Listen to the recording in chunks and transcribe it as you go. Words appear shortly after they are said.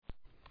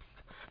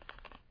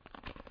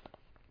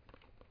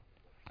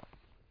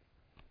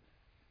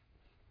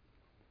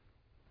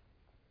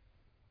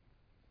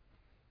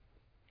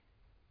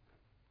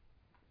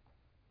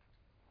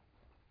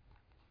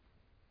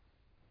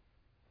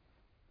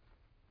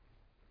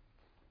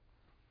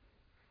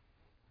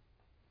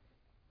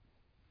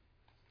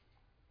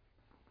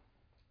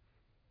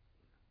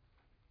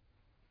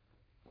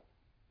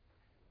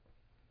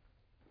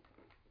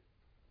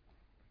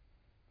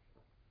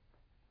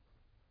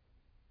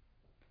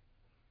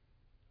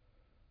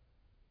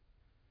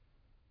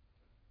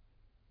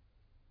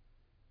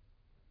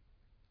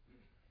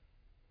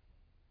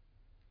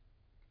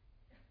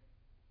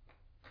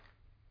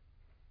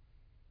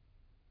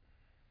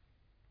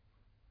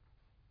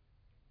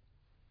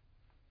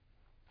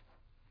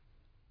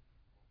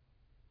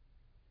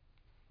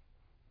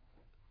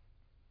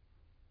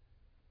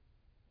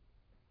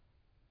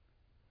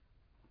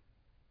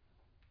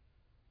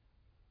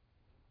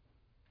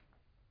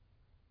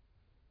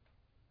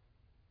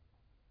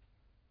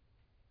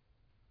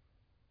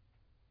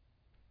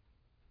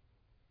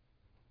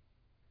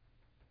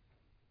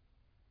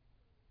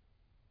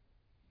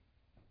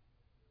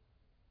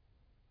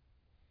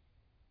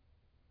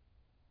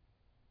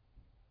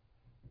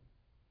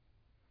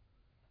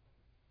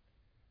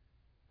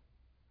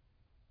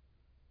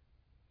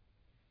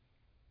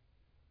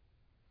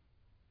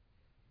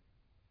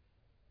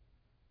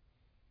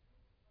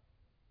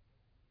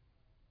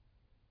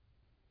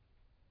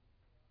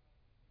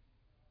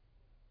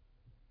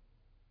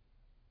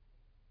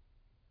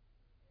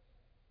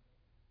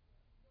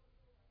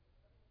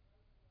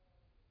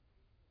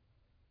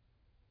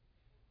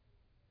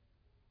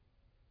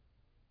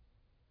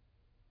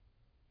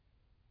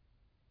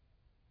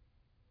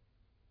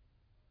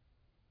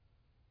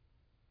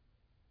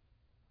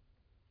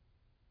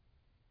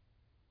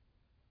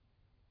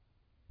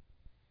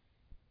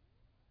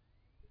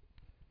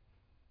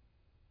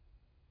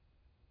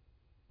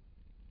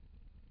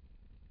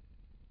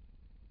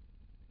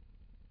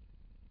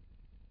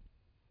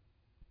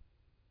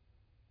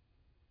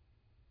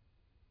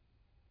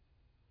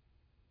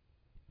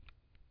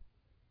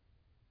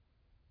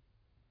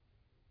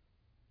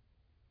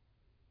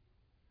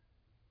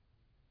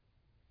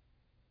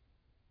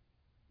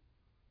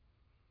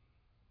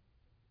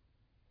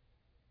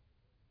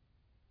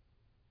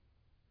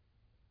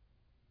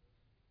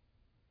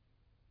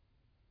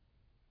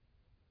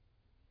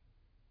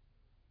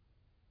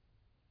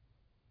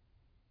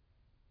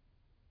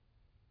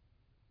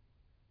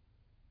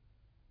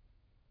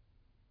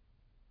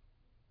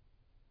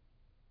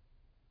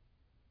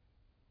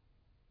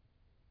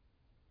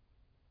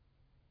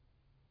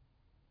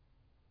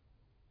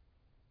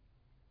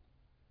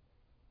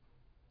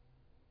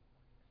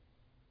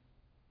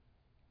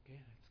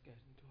get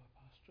into a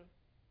posture.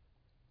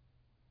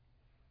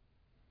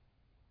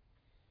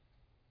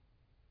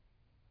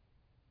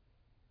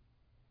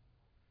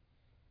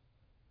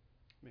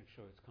 Make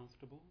sure it's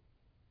comfortable,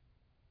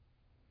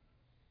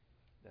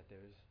 that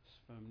there is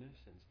firmness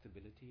and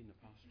stability in the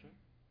posture,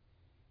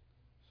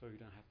 so you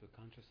don't have to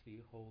consciously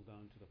hold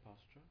on to the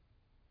posture.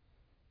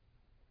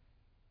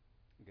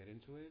 Get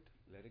into it,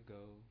 let it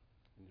go,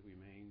 and it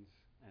remains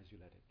as you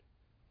let it.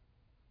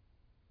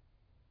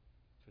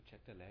 So check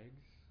the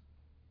legs.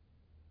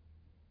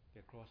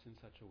 They're crossed in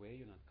such a way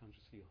you're not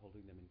consciously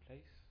holding them in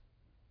place.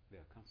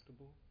 They are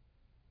comfortable,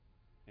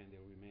 and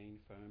they'll remain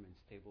firm and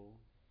stable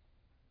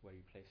where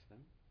you place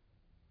them.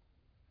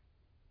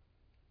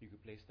 You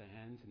could place the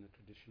hands in the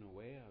traditional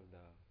way of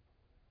the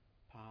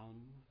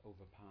palm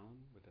over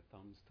palm with the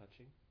thumbs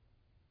touching.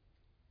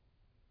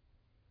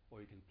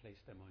 Or you can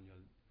place them on your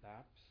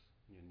laps,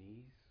 on your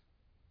knees,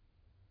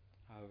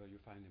 however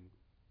you find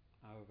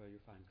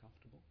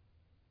comfortable.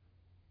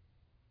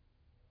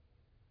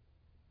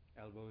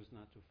 Elbows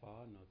not too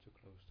far, not too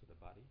close to the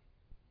body.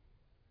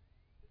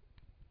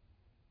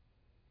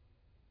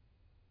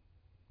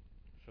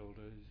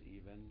 Shoulders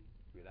even,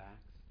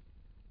 relaxed.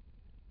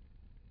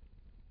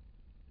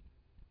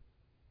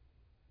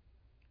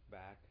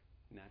 Back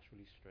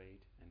naturally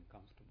straight and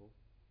comfortable.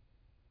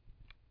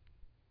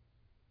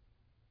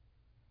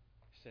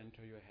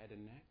 Center your head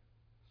and neck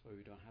so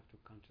you don't have to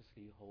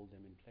consciously hold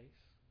them in place.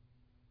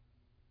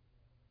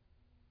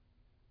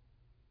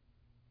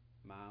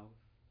 Mouth,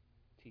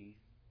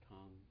 teeth,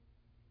 tongue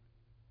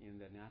in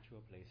their natural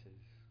places,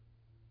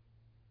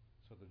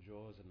 so the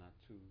jaws are not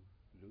too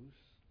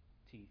loose,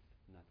 teeth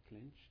not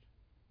clenched,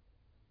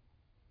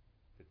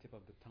 the tip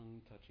of the tongue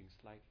touching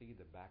slightly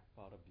the back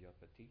part of the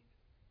upper teeth.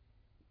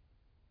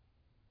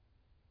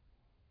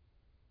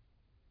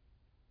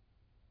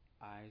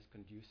 Eyes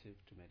conducive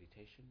to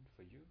meditation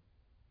for you.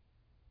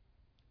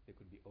 They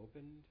could be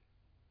opened,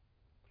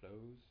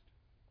 closed,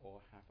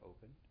 or half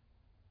opened.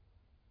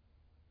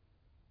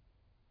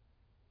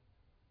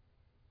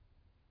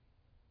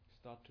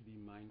 Start to be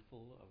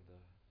mindful of the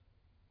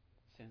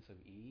sense of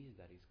ease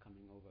that is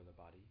coming over the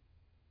body,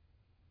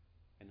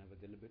 and have a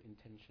deliberate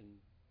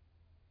intention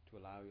to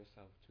allow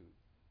yourself to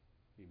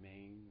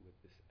remain with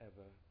this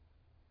ever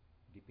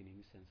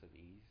deepening sense of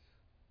ease.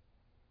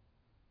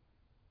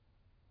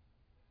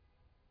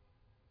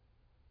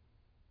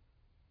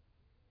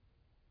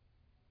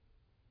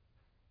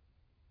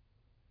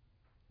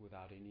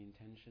 Without any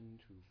intention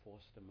to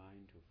force the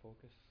mind to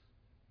focus,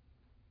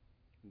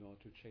 nor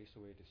to chase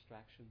away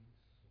distractions,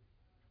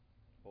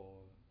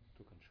 or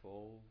to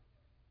control.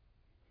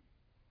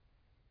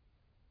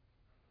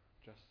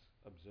 Just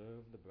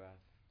observe the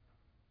breath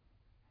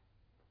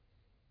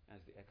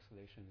as the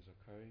exhalation is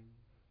occurring.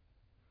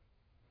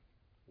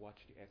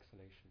 Watch the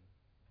exhalation.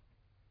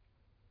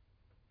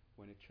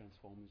 When it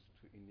transforms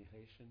to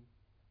inhalation,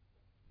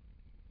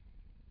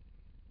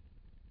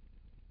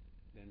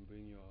 then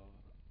bring your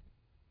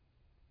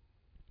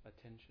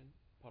attention,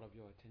 part of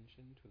your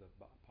attention, to the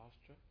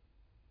posture.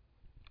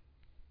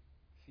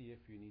 See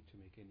if you need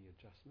to make any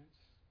adjustments,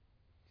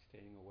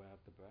 staying aware of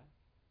the breath.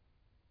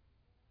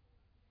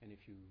 And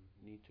if you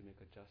need to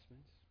make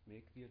adjustments,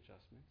 make the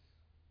adjustments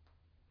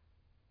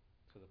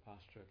so the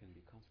posture can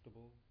be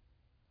comfortable,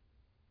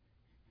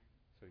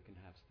 so you can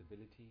have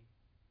stability,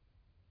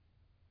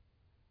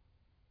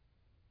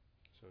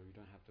 so you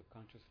don't have to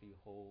consciously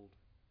hold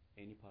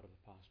any part of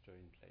the posture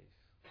in place.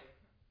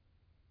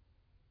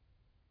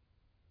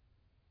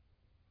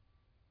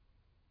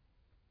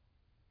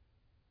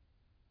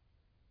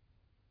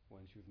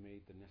 Once you've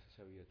made the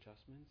necessary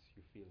adjustments,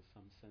 you feel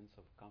some sense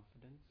of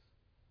confidence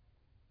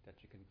that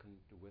you can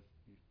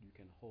you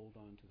can hold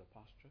on to the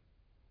posture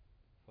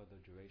for the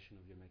duration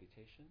of your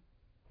meditation.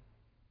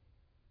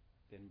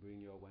 Then bring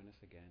your awareness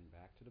again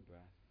back to the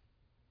breath,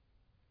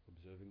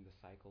 observing the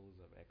cycles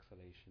of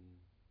exhalation,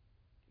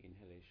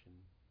 inhalation,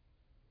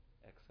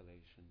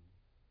 exhalation.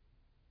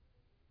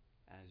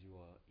 As you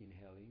are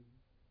inhaling,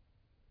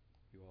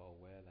 you are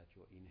aware that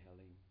you are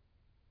inhaling.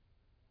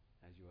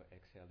 As you are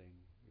exhaling,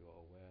 you are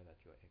aware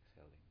that you are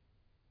exhaling.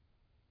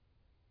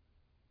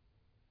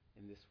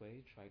 In this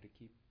way, try to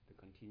keep the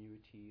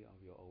continuity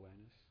of your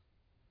awareness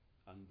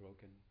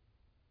unbroken,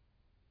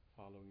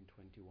 following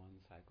 21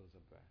 cycles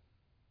of breath.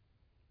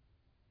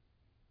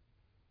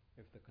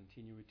 If the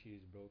continuity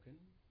is broken,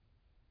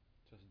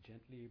 just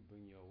gently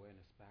bring your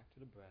awareness back to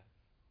the breath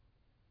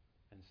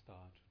and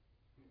start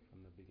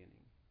from the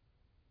beginning.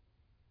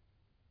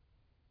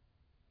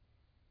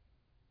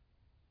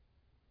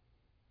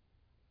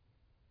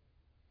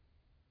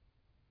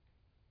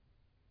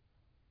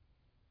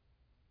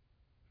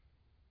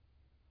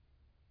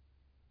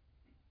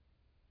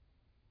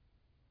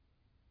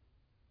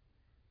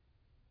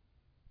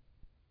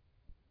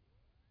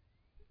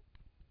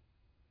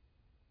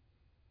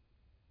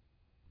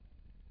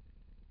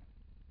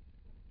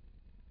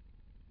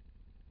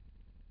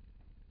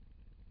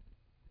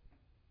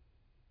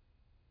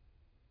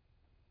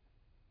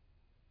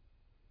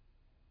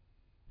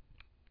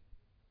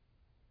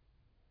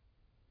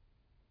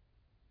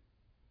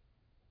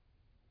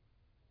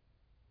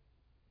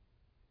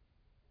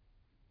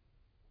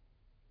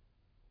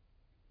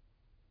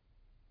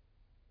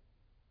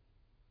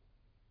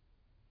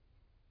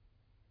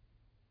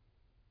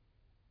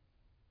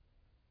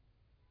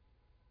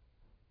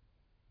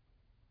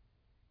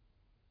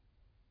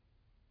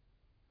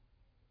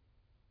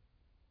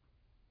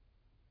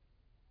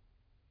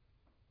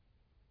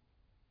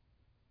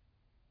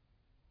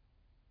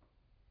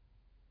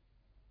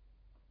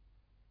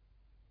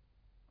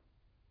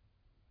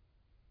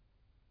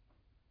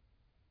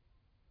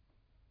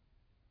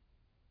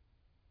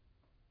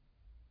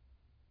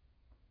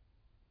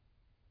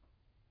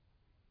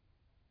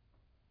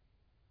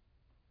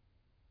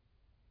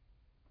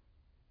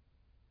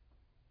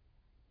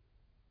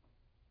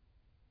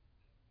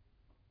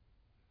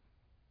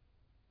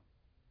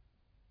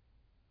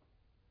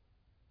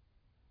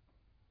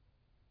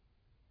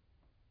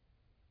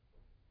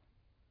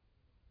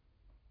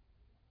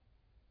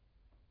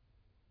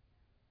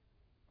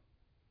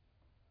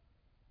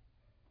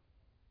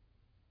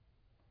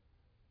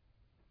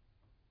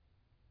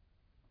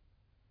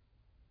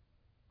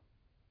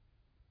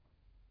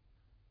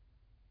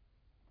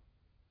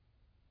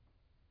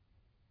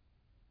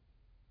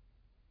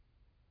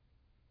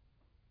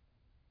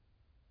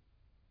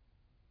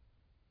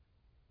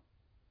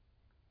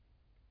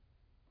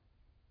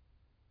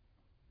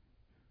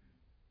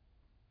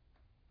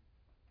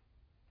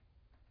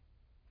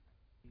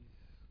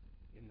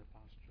 in the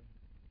posture.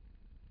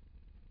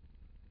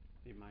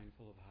 Be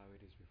mindful of how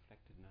it is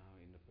reflected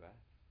now in the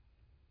breath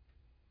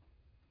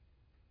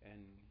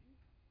and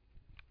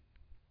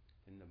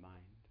in the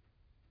mind,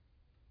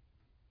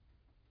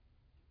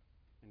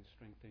 and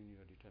strengthen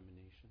your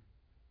determination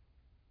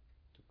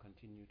to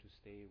continue to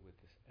stay with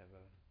this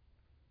ever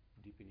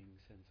deepening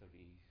sense of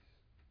ease.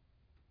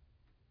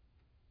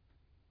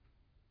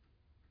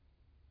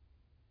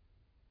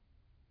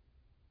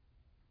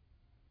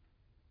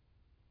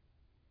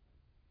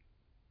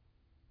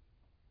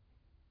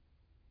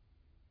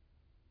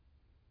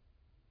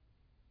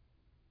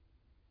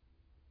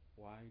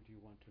 Why do you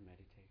want to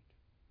meditate?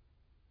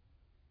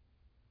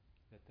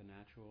 Let the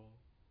natural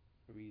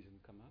reason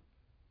come up.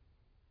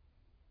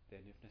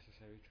 Then, if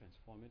necessary,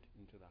 transform it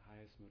into the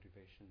highest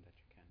motivation that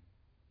you can.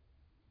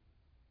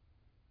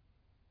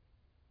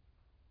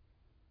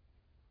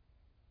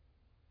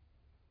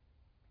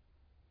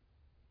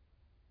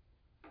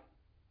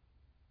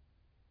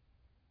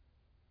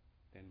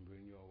 Then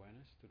bring your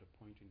awareness to the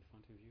point in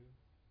front of you,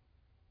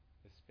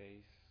 the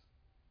space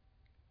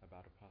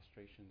about a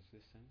prostration's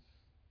distance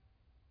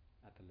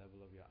at the level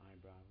of your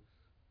eyebrows.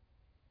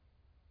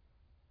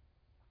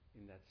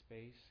 In that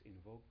space,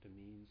 invoke the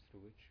means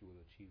through which you will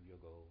achieve your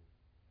goal,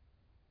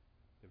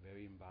 the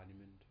very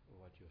embodiment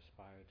of what you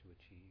aspire to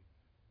achieve,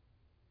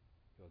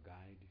 your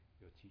guide,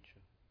 your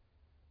teacher,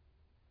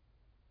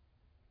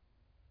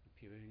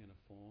 appearing in a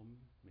form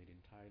made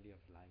entirely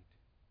of light.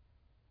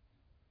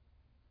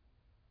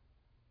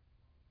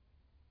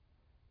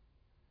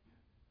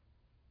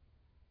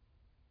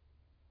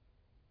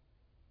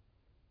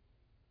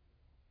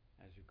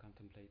 As you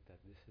contemplate that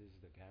this is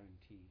the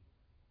guarantee,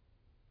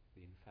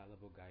 the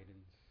infallible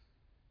guidance,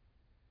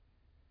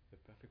 the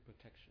perfect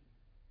protection,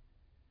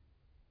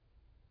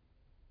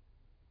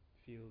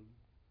 feel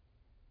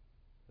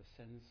the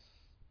sense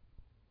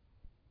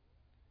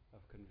of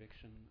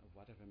conviction of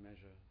whatever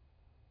measure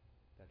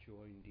that you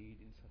are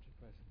indeed in such a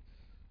presence.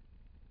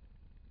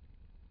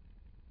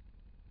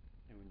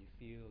 And when you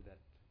feel that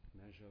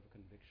measure of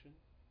conviction,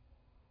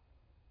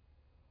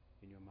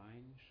 in your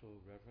mind show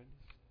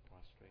reverence,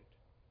 prostrate.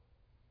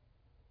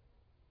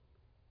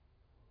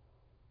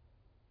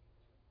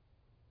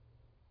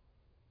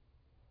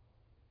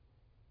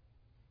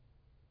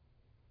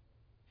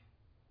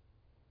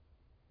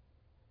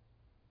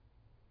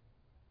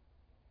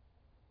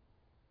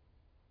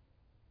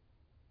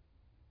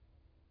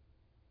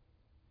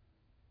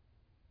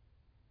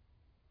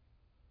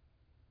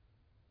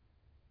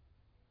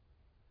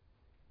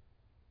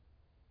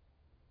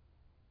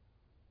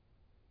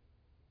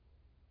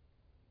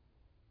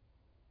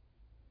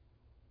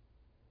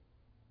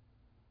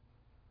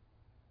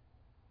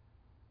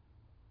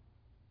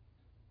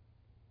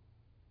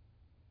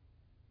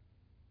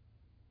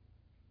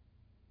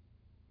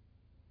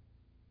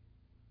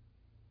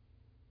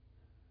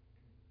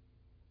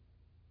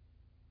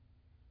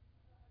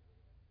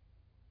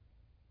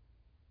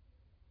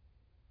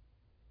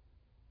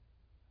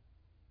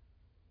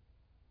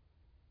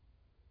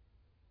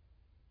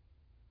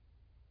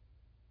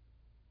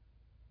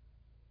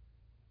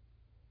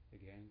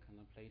 Again,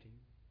 contemplating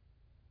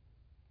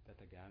that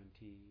the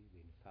guarantee,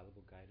 the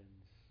infallible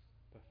guidance,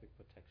 perfect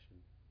protection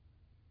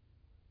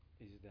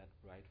is that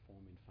bright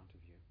form in front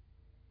of you,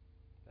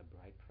 that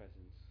bright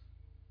presence.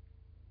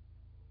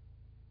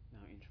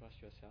 Now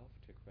entrust yourself,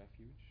 take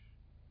refuge.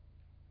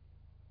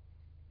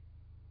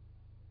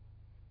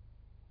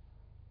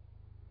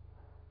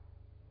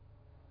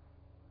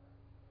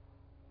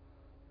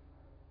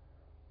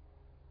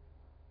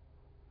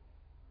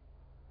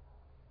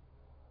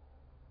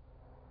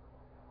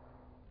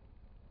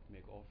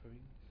 Make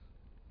offerings.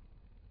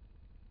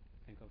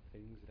 Think of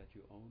things that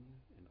you own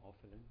and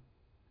offer them.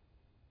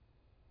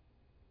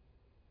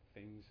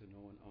 Things that no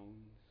one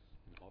owns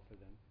and offer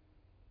them.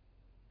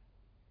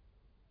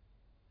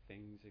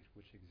 Things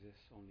which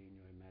exist only in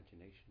your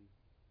imagination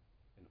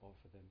and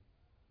offer them.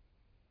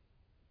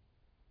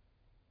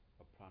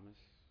 A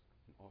promise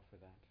and offer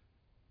that.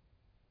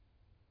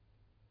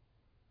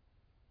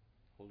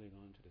 Holding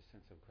on to the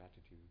sense of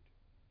gratitude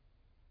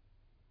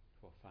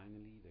for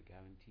finally the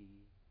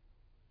guarantee,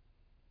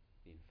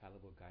 the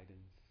infallible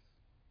guidance,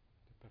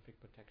 the perfect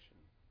protection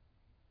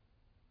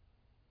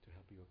to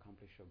help you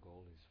accomplish your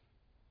goal is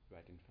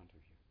right in front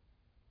of you.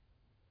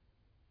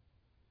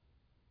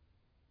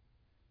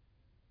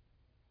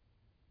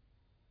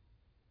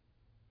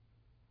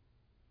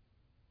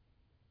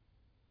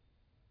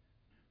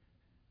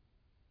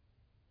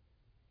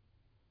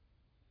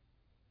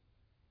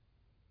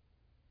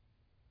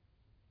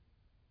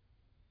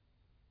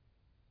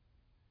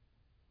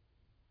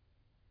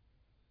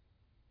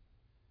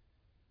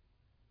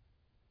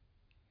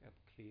 Help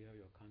clear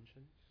your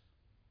conscience.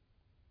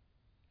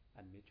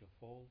 Admit your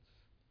faults,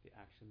 the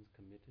actions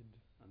committed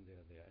under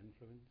their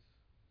influence,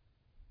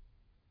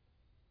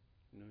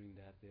 knowing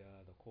that they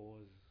are the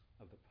cause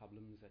of the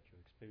problems that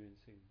you're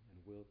experiencing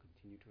and will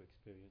continue to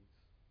experience.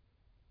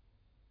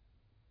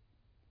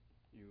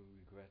 You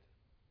regret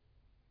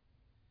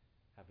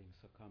having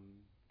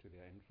succumbed to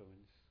their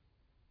influence.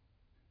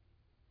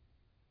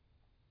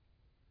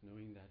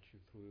 knowing that you,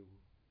 through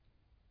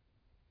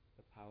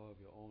the power of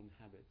your own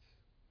habits,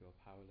 you're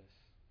powerless.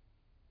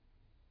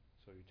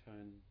 So you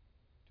turn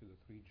to the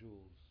three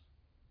jewels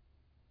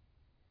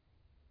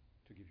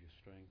to give you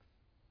strength,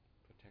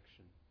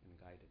 protection, and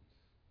guidance.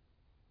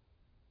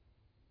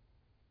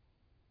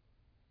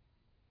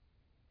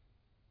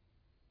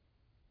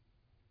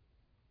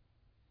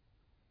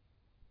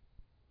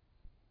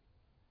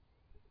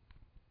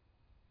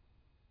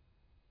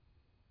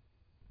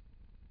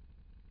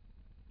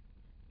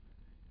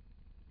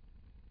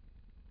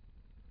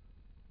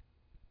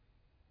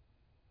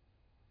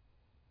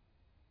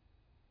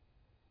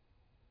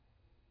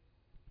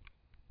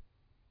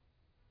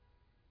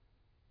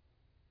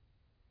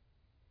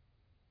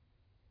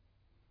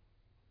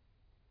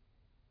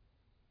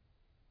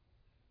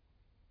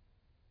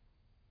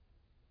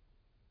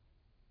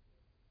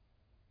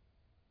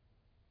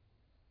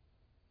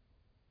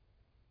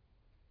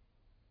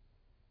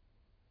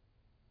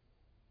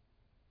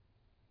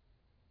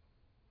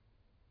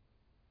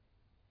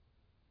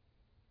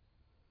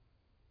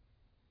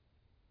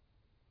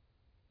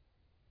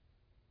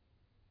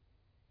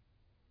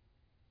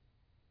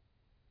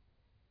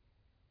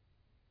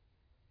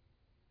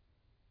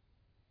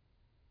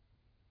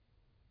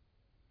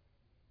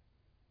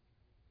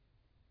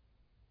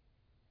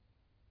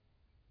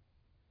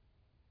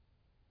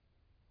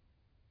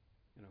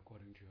 And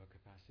according to your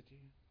capacity,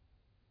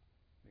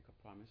 make a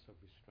promise of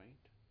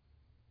restraint.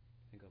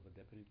 Think of a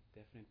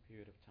definite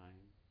period of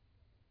time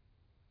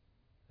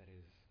that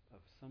is of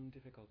some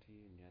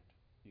difficulty and yet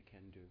you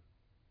can do,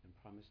 and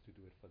promise to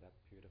do it for that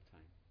period of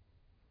time.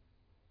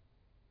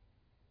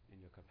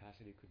 And your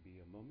capacity could be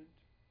a moment,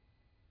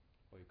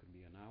 or it could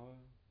be an hour,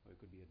 or it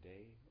could be a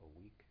day, a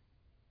week.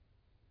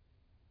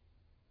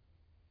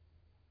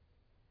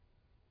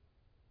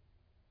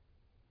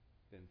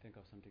 Then think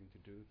of something to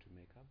do to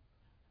make up.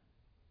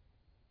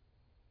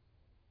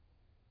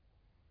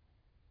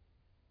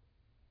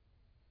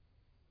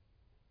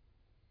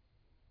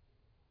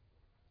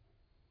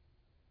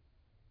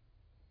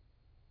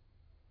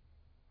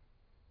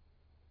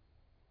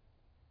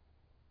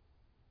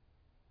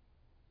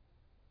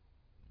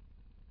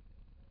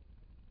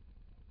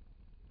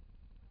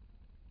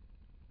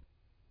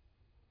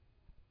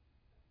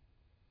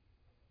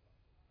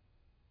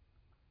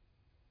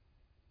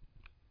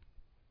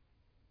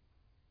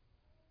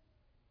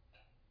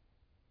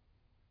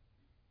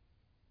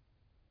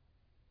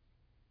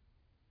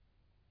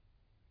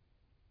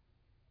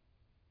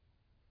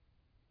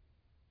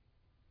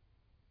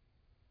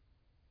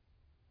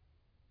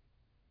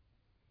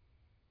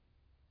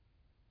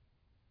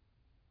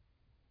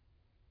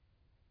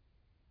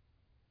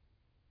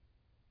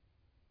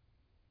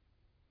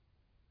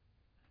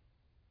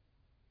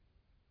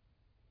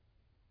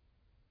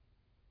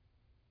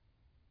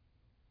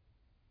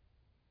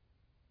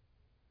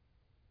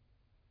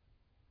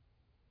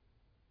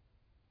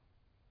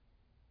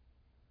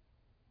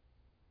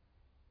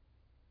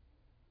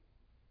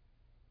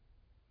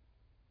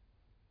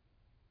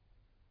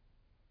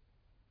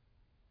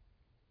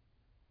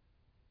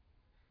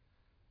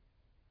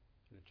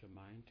 Let your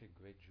mind take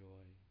great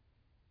joy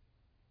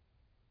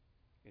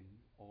in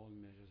all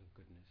measures of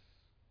goodness,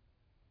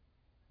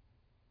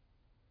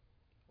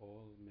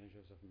 all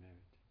measures of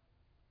merit,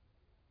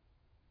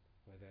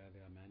 whether they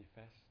are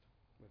manifest,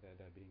 whether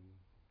they're being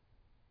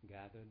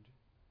gathered,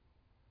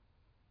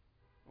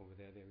 or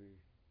whether they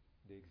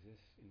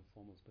exist in the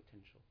form of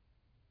potential.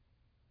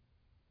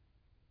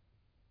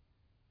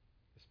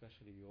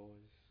 Especially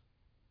yours,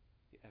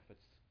 the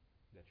efforts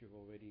that you've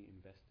already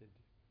invested,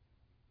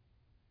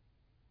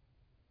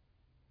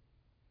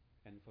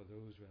 and for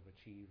those who have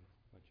achieved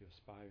what you're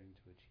aspiring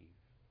to achieve.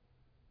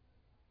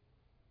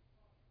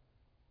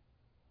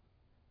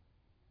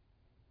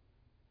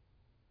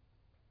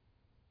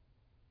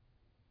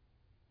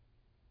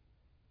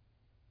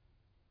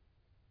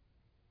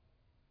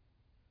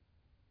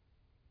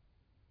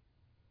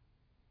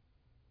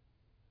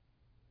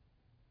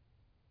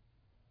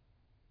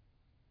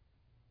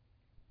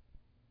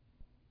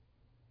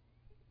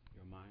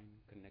 Your mind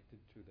connected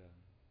to the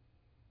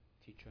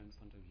teacher in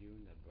front of you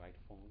in that bright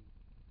form.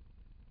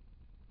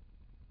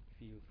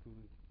 Feel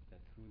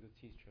through the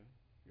teacher,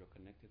 you're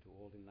connected to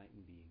all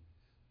enlightened beings.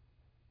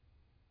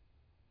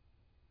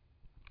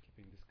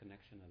 Keeping this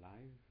connection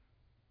alive,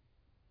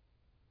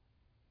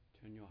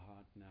 turn your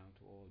heart now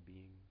to all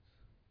beings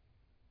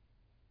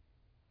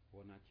who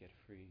are not yet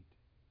freed,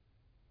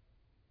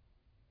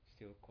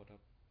 still caught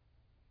up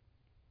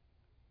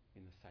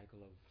in the cycle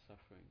of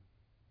suffering.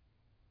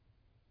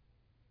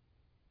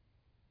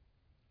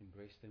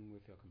 Embrace them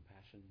with your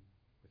compassion,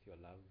 with your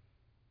love.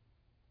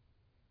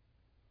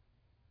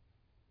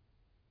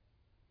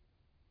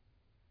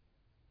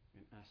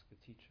 And ask the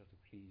teacher to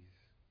please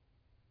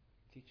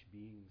teach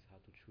beings how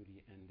to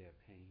truly end their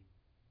pain,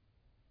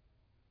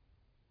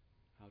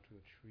 how to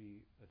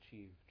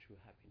achieve true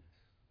happiness.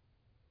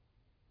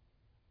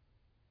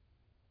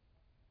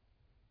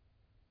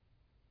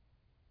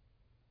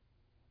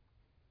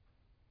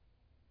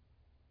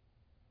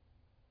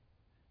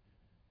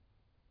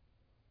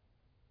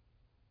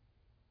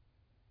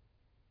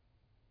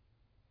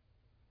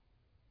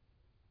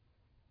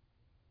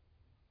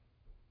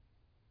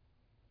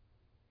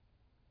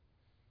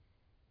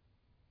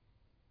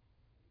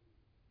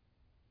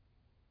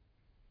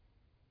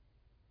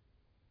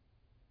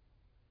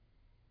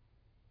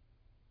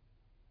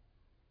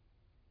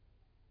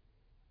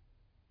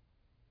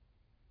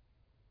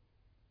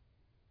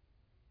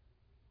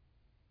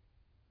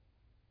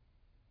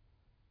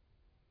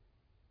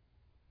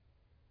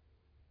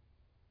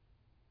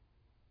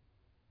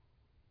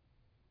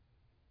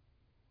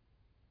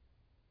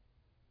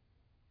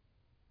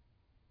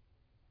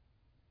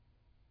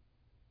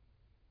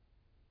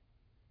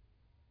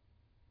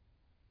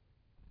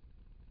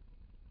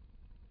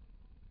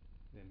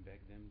 and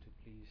beg them to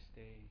please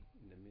stay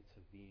in the midst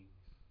of beings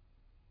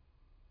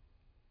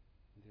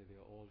until they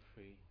are all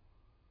free,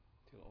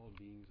 till all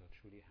beings are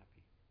truly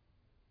happy.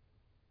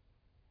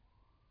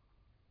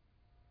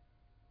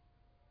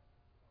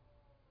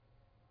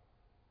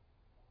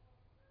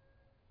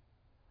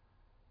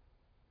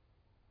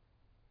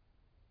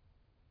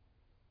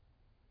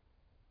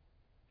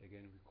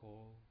 Again,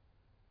 recall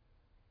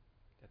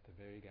that the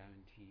very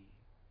guarantee,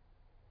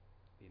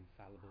 the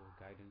infallible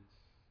guidance,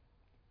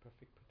 the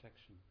perfect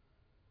protection,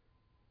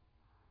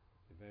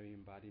 the very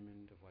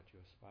embodiment of what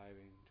you're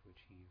aspiring to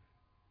achieve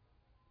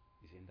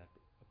is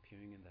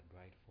appearing in that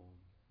bright form.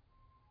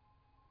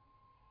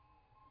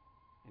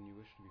 And you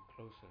wish to be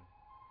closer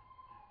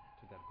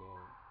to that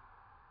goal.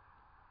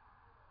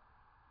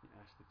 You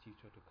ask the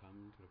teacher to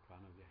come to the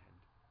crown of your head.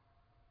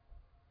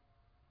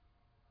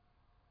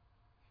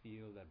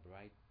 Feel that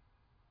bright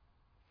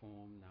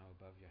form now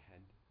above your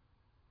head.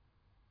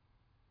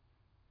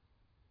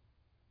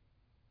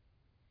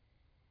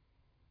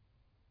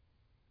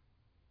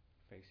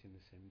 Facing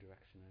the same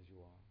direction as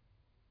you are.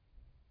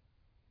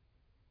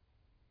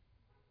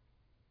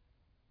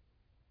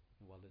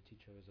 And while the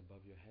teacher is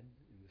above your head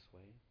in this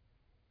way,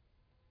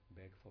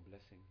 beg for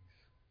blessings,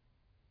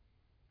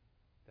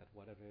 that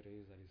whatever it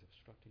is that is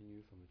obstructing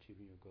you from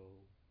achieving your goal,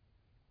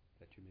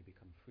 that you may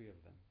become free of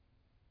them.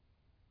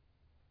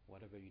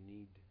 Whatever you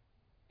need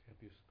to help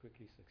you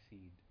quickly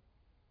succeed,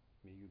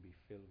 may you be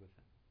filled with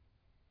them.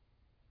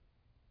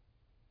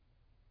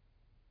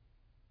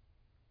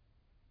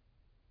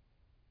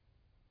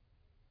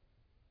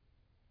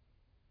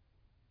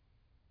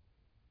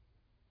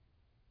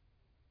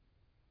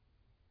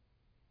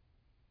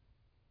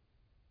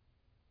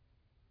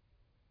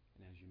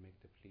 And as you make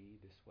the plea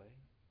this way,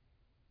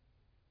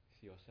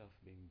 see yourself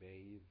being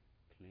bathed,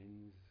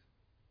 cleansed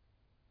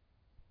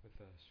with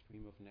a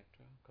stream of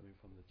nectar coming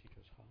from the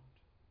teacher's heart.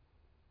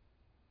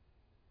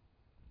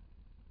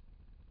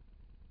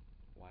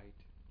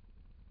 White,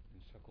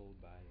 encircled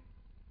by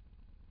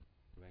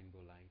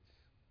rainbow lights.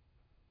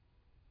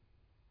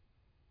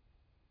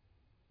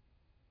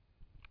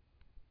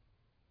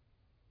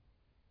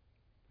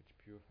 Which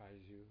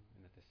purifies you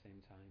and at the same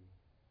time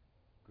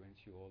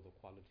grants you all the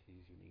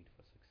qualities you need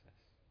for success.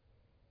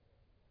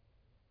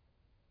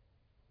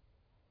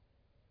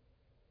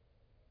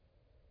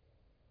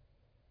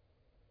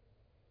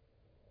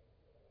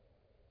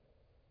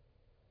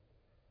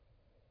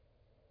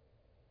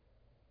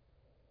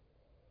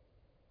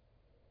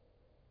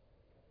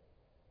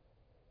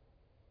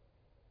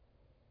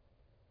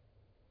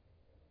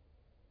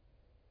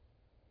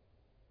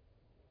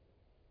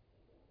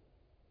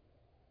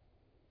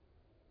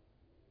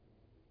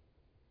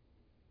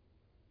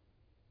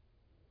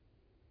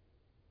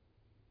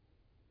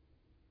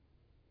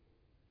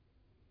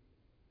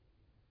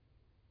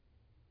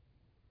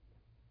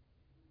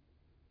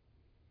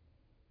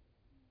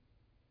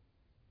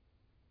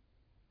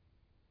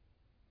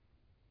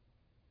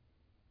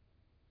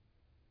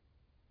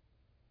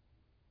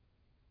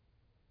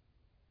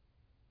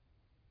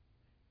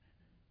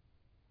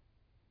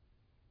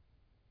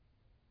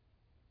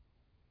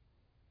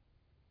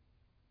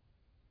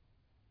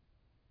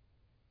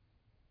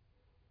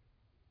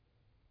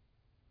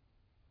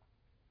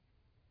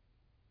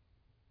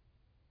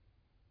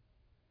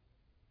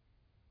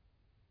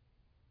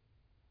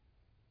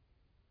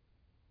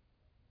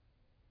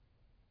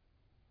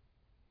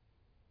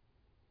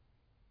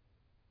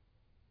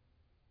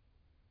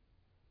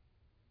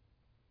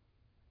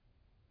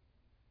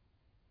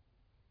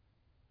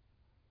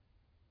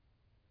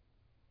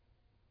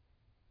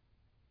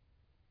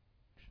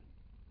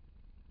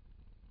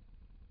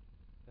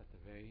 That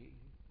the very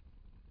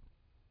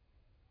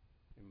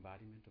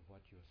embodiment of what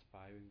you're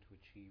aspiring to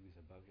achieve is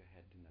above your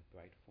head in that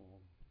bright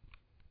form.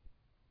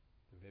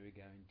 The very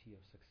guarantee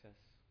of success,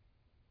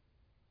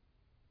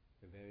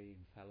 the very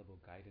infallible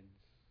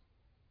guidance,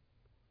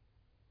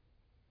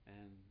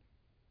 and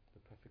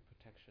the perfect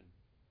protection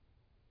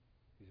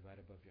is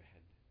right above your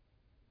head.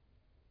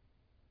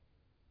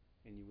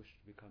 And you wish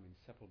to become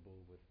inseparable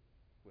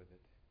with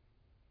it.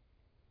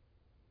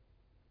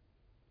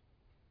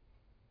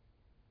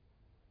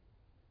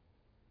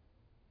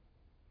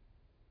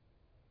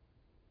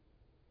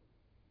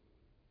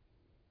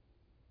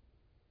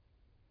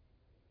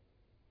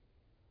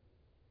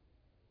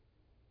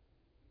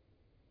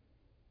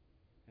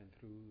 And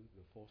through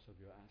the force of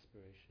your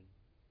aspiration,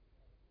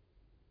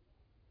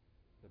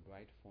 the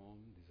bright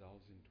form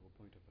dissolves into a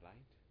point of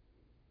light.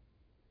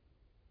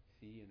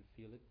 See and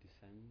feel it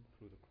descend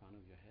through the crown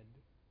of your head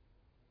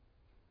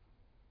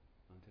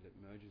until it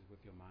merges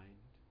with your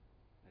mind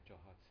at your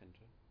heart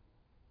center.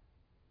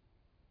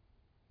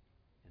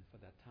 And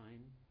for that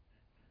time,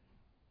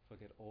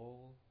 forget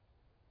all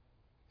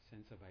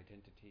sense of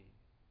identity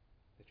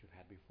that you've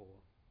had before.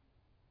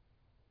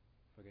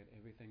 Forget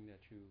everything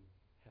that you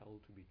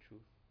held to be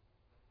truth.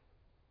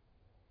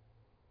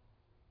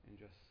 And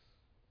just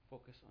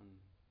focus on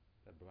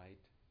the bright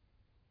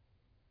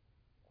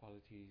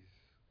qualities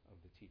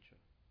of the teacher.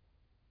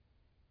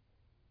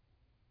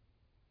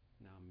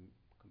 Now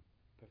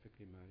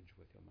perfectly merge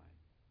with your mind.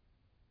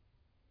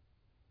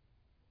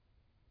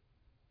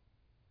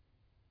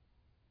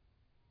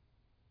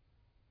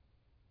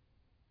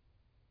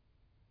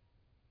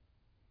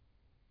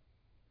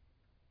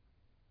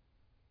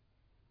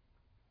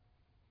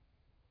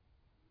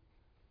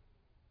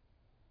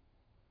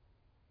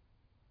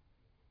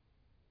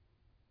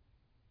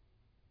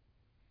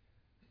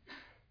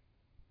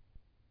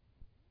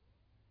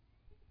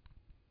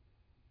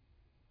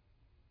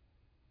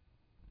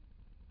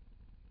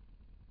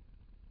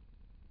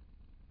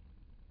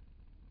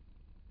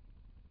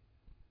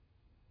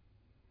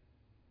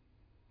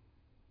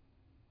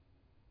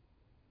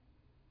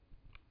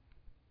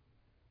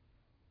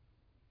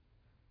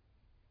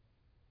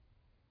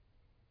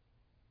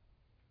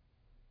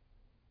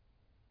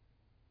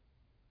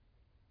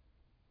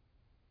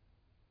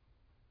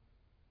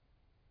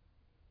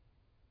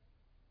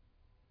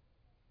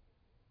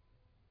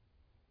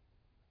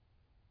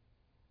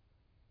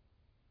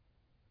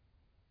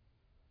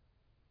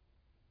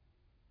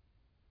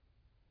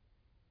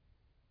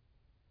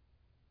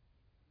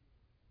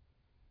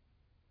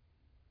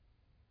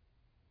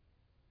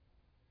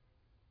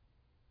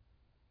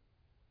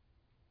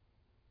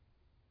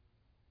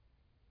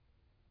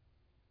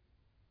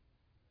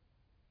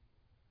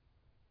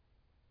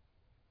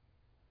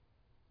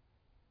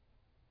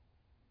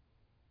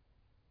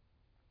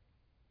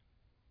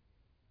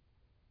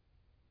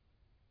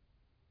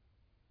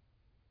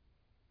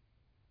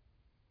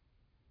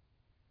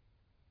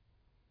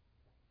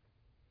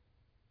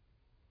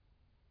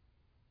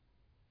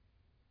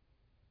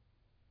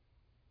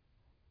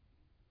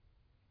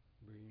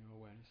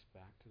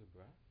 back to the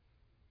breath,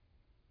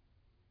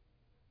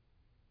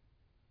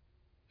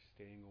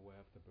 staying aware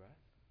of the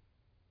breath.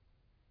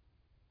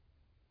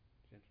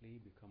 Gently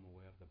become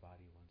aware of the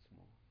body once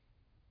more.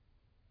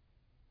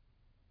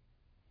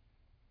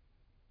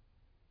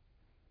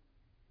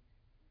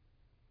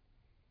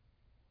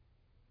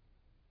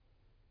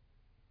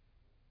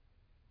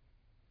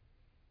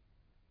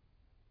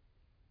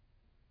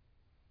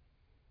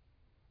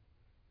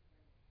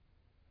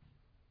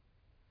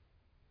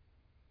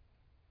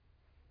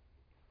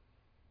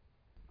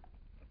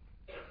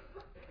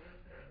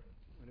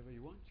 Whenever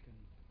you want, you can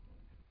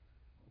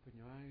open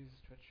your eyes,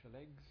 stretch your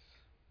legs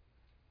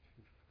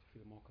if you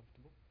feel more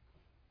comfortable.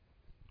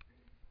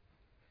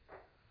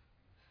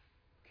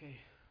 Okay,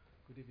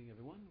 good evening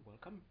everyone,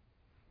 welcome.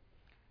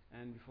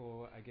 And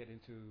before I get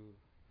into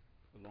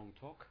a long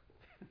talk,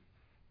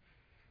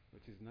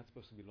 which is not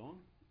supposed to be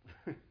long,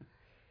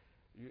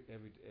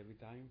 every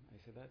time I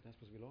say that, not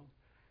supposed to be long.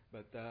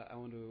 But I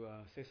want to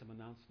say some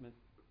announcement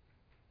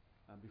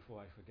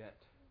before I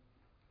forget.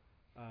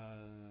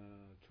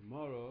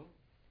 Tomorrow,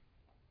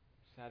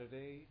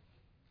 Saturday,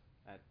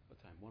 at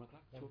what time? 1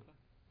 o'clock? 2 o'clock?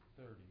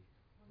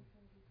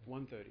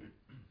 1:30.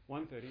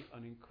 1:30.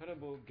 An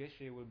incredible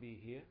geshe will be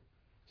here,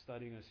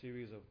 starting a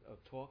series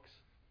of talks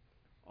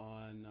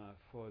on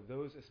for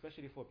those,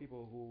 especially for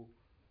people who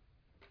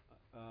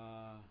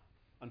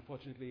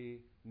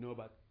unfortunately know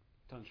about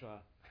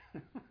Tantra,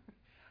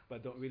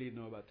 but don't really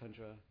know about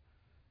Tantra.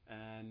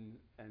 And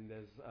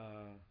there's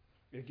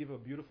they give a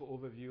beautiful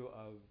overview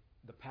of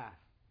the path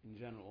in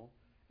general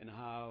and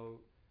how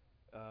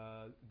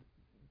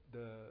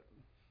the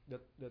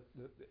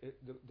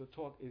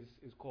talk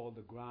is called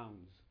the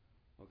grounds,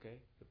 okay,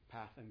 the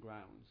path and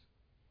grounds,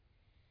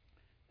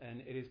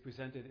 and it is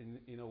presented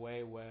in a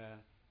way where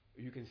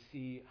you can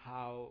see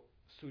how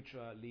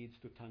sutra leads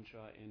to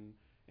Tantra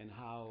and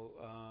how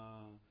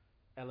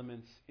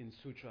elements in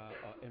sutra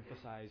are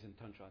emphasized in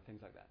Tantra,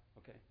 things like that,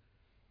 okay.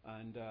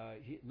 And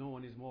no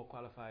one is more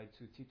qualified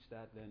to teach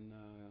that than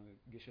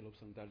Geshe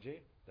Lobsang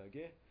Dargye.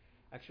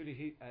 Actually,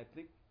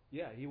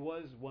 he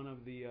was one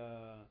of the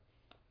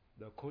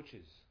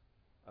coaches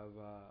of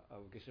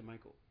Geshe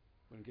Michael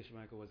when Geshe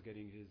Michael was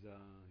getting his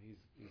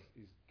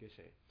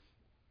Geshe.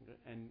 Okay?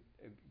 And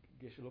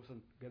Geshe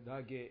Lobsang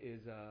Dargye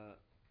is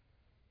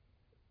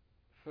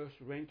first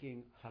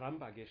ranking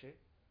Haramba Geshe,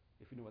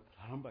 if you know what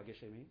Haramba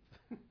Geshe means.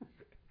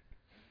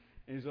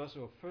 And he's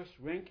also a first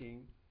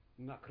ranking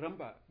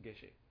Nakramba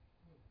Geshe.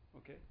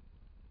 Okay,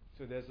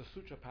 so there's a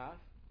sutra path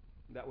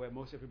that where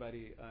most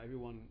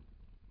everyone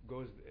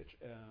goes,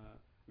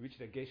 reach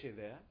the geshe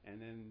there,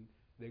 and then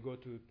they go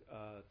to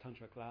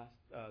tantra class,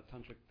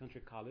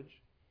 tantric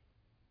college,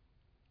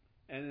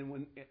 and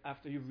then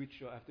after you get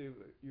your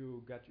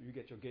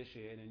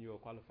geshe, and then you're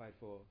qualified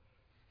for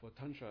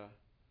tantra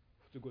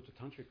to go to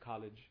tantric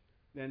college,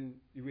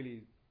 then you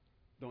really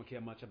don't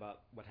care much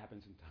about what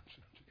happens in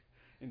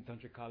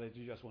tantric college.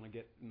 You just want to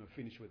get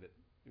finish with it.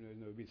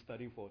 You've been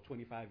studying for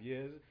 25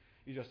 years.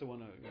 You just don't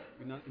want to.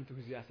 You're not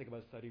enthusiastic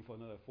about studying for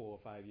another 4 or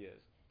 5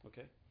 years.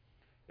 Okay,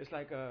 it's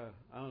like I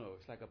don't know.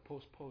 It's like a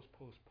post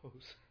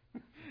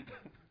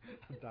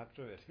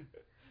doctorate.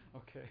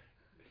 Okay,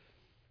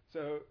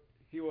 so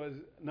he was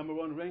number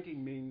one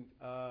ranking. Mean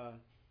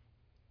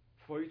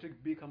for you to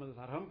become a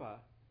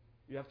Dharamba,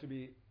 you have to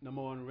be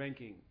number one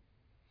ranking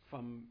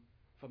from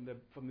the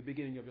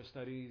beginning of your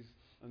studies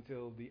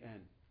until the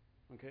end.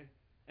 Okay,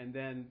 and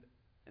then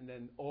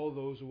all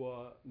those who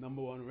are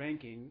number one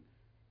ranking,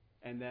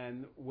 and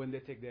then when they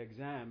take the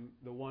exam,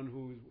 the one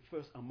who's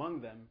first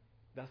among them,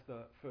 that's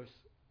the first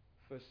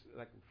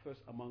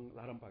among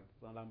Larampas.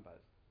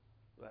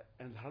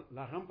 And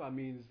Larampa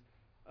means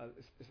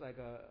it's like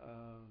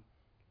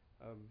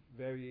a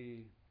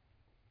very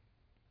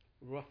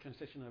rough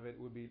translation of it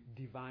would be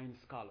divine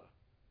scholar.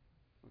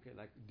 Okay,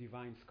 like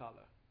divine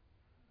scholar.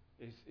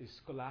 Is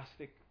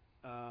scholastic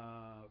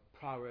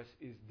prowess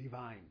is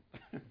divine.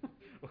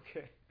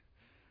 Okay.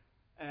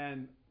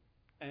 And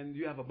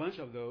you have a bunch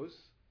of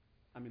those.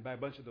 I mean, by a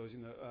bunch of those,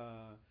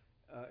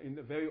 in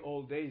the very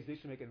old days, they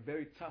used to make it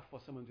very tough for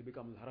someone to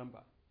become a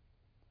Dharamba.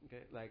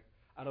 Okay, like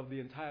out of the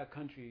entire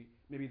country,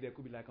 maybe there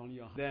could be like only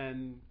 100.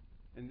 Then,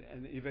 and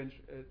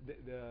eventually,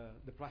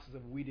 the process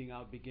of weeding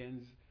out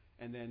begins,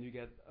 and then you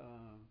get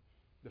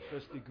the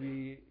first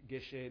degree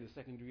geshe, the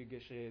second degree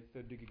geshe,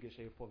 third degree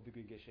geshe, fourth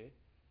degree geshe,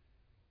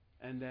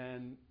 and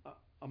then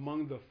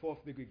among the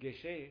fourth degree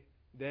geshe,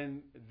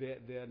 then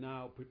they are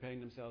now preparing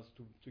themselves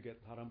to get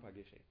Harampa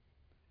Geshe.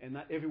 And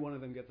not every one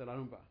of them gets the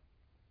Harampa.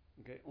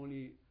 Okay,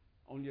 only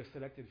a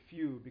selected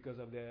few because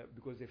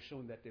they've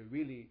shown that they're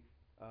really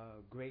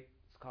great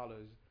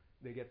scholars.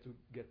 They get to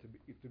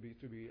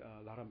be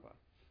Larampa.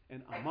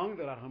 And among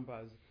the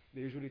Larampas,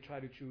 they usually try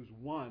to choose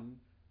one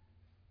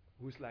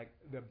who's like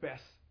the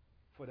best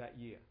for that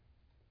year,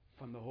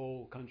 from the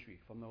whole country,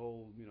 from the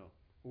whole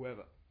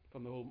whoever,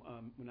 from the whole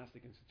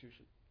monastic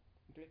institution.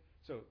 Okay,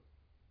 so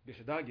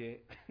Geshe Dargye,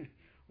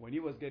 when he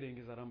was getting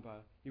his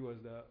Larampa, he was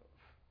the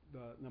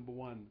number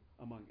one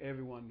among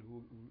everyone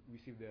who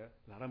received their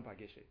Larampa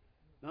Geshe.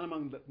 Not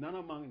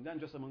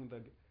just among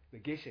the the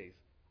geshes,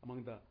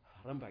 among the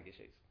Rampa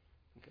geshes.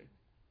 Okay.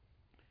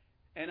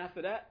 And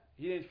after that,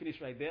 he didn't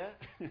finish right there.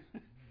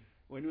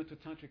 When he went to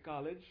Tantric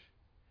College,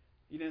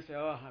 he didn't say,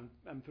 "Oh,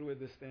 I'm through with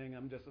this thing.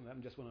 I'm just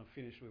want to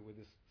finish with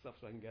this stuff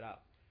so I can get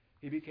out."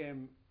 He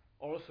became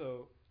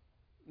also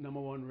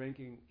 #1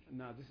 ranking.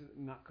 Now this is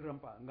Ngak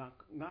Rampa.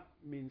 Ngak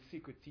means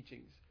secret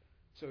teachings,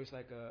 so it's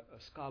like a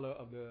scholar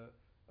of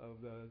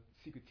the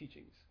secret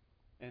teachings,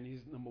 and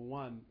he's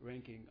 #1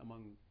 ranking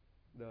among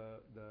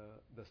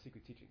the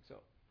secret teachings.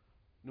 So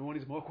no one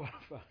is more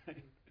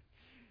qualified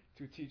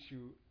to teach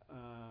you,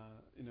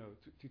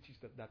 to teach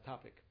that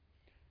topic.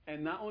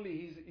 And not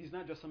only he's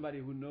not just somebody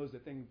who knows the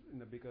thing,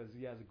 because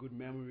he has a good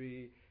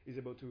memory, he's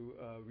able to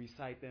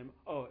recite them.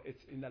 Oh,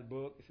 it's in that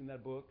book,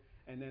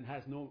 and then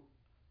has no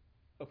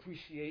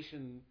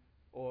appreciation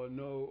or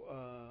no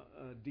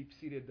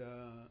deep-seated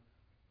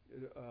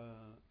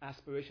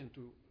aspiration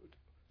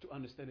to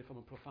understand it from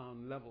a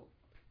profound level.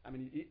 I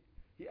mean,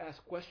 he asks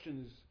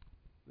questions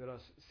that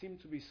seem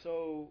to be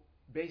so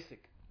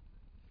basic,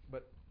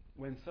 but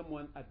when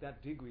someone at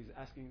that degree is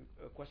asking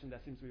a question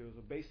that seems to be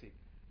so basic,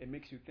 it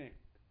makes you think,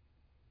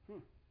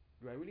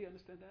 do I really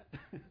understand that?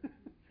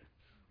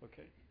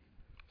 Okay.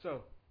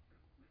 So,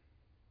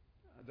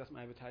 that's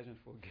my advertisement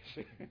for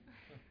Geshe,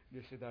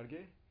 Geshe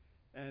Darge.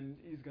 And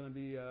he's going to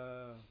be,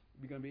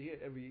 we're going to be here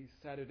every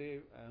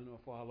Saturday. I don't know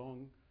for how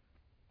long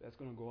that's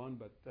going to go on,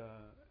 but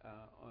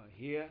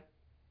here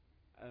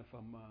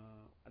from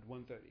at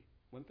 1:30.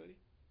 1:30?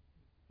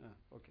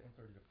 Okay.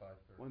 1:30 to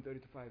 5:30.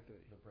 1:30 to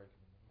 5:30. The break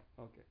in the middle.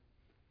 Okay.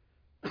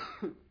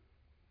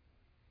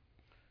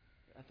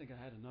 I think I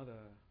had another.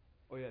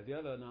 Oh yeah, the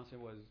other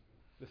announcement was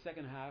the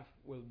second half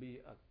will be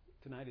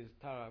tonight is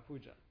Tara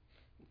Puja.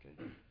 Okay.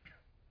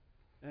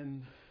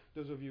 And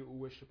those of you who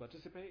wish to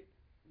participate,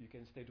 you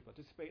can stay to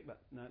participate,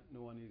 but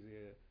no one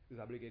is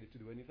obligated to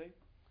do anything.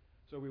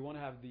 So we want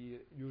to have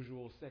the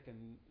usual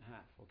second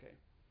half. Okay.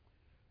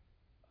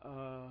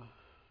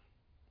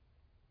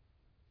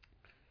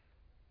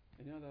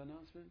 Any other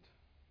announcement?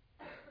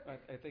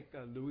 I think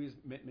Louise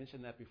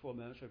mentioned that before. I'm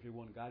not sure if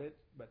everyone got it,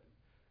 but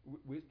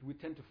we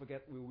tend to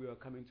forget we are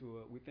coming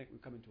to. We think we're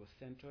coming to a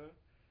center,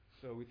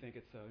 so we think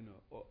it's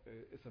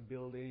it's a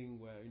building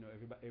where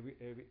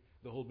every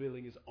the whole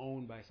building is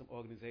owned by some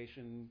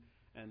organization,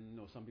 and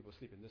some people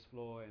sleep in this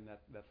floor and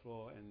that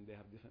floor, and they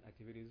have different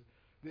activities.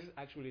 This is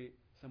actually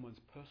someone's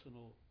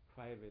personal,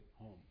 private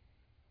home.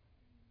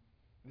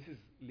 This is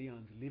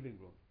Leon's living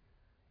room.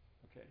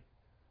 Okay.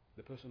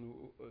 The person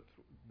who,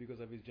 because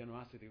of his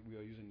generosity, we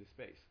are using this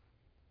space.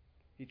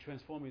 He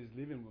transformed his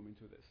living room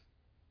into this.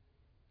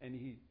 And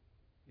you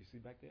see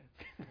back there?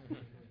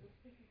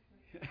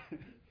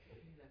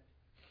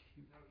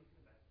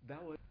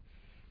 That was,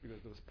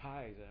 because those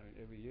pies,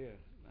 every year,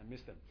 I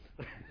miss them.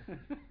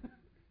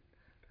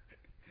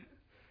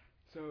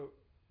 So,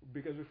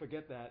 because we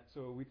forget that,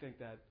 so we think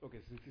that,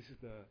 okay, since this is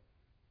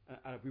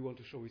we want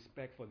to show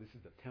respect for this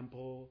is the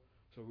temple,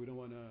 so we don't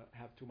want to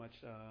have too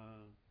much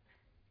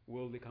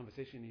worldly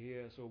conversation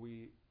here, so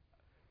we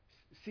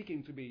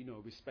seeking to be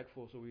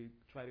respectful, so we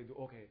try to do,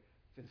 okay,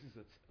 since this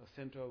is a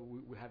center,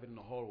 we have it in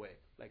the hallway,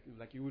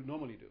 like you would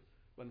normally do.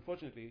 But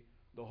unfortunately,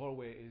 the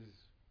hallway is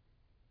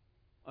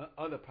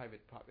other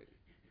private property.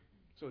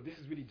 So this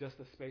is really just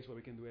a space where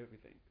we can do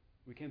everything.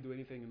 We can't do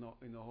anything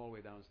in the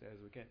hallway downstairs.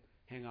 We can't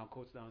hang our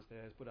coats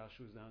downstairs, put our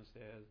shoes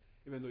downstairs,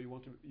 even though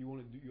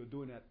you're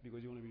doing that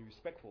because you want to be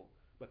respectful.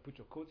 But put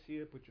your coats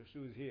here, put your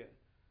shoes here.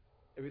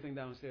 Everything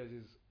downstairs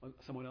is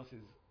someone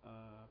else's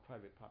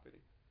private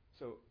property.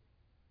 So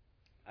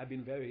I've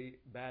been very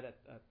bad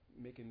at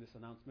making this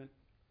announcement.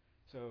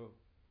 So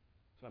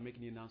I'm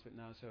making the announcement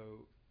now.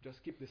 So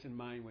just keep this in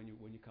mind when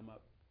you come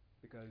up,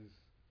 because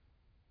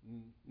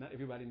not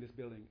everybody in this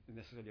building is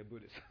necessarily a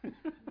Buddhist.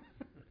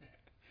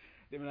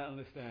 They may not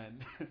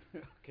understand.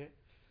 Okay.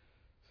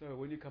 So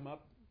when you come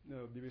up,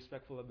 be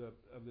respectful of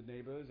the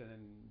neighbors and then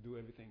do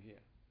everything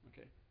here.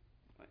 Okay.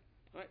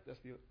 All right. That's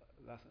the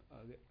last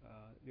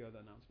the other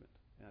announcement,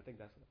 and I think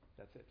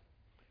that's it.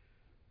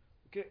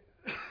 Okay.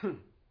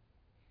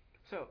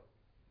 So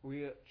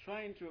we are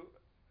trying to.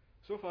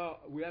 So far,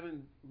 we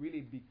haven't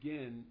really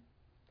begun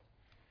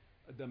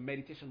the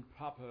meditation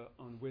proper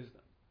on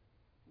wisdom.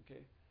 Okay,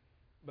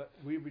 but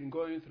we've been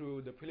going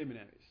through the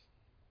preliminaries,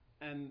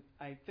 and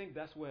I think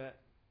that's where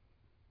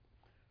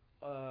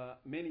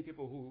many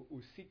people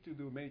who seek to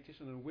do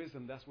meditation on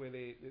wisdom, that's where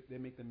they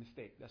make the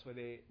mistake. That's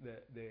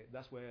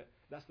where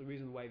that's the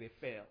reason why they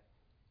fail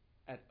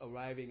at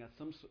arriving at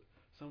some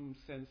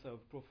sense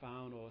of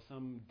profound or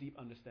some deeper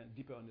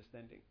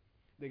understanding.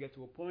 They get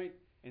to a point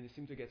and they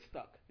seem to get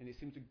stuck, and they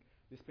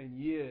spend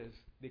years,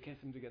 they can't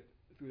seem to get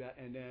through that,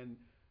 and then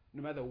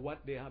no matter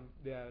what they have,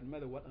 no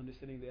matter what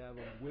understanding they have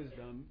of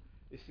wisdom,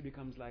 it still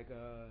becomes like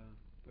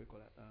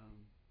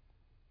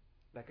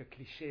like a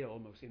cliche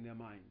almost in their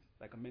minds,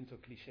 like a mental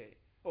cliche.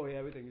 Oh yeah,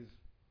 everything is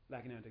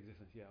lacking out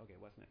existence. Yeah, okay,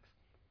 what's next?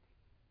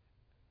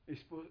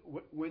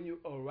 When you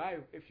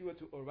arrive, if you were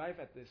to arrive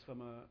at this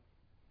from a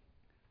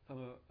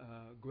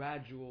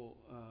gradual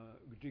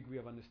degree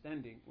of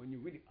understanding, when you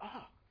really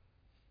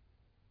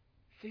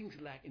things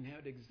lack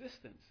inherent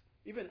existence.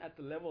 Even at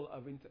the level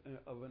of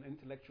an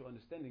intellectual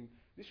understanding,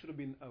 this should have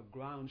been a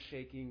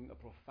ground-shaking, a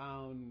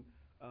profound,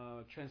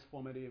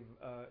 transformative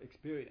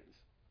experience.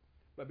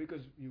 But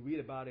because you read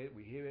about it,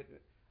 we hear it,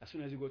 as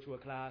soon as you go to a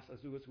class, as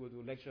soon as you go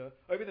to a lecture,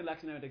 everything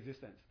lacks inherent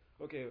existence.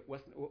 Okay,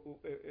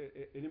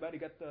 anybody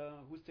got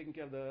who's taking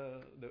care of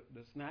the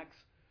snacks?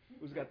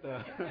 Who's got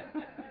the?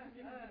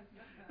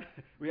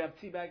 We have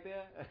tea back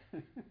there.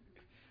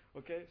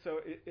 Okay,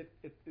 so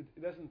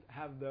it doesn't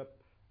have the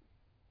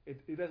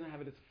it doesn't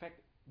have its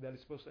effect that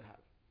it's supposed to have.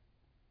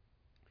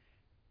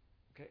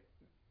 Okay,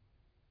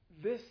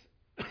 this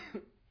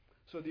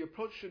so the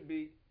approach should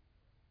be,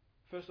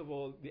 first of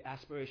all, the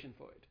aspiration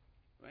for it,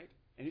 right?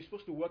 And you're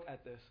supposed to work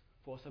at this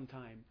for some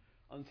time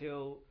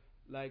until,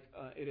 like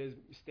it is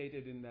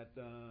stated in that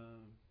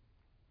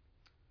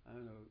I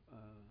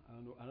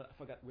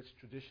forgot which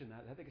tradition.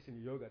 I think it's in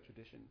the yoga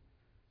tradition.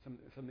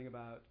 Something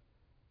about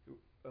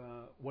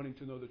wanting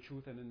to know the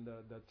truth, and then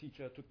the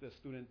teacher took the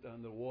student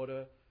on the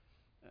water.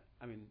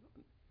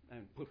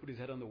 And put his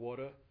head on the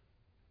water,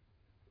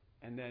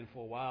 and then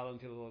for a while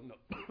until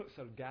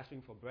started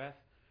gasping for breath,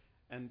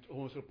 and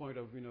almost to the point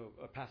of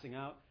passing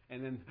out,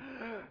 and then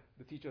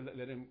the teacher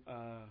let him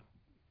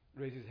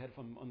raise his head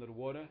from under the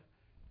water.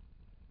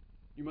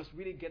 You must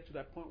really get to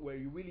that point where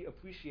you really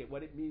appreciate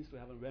what it means to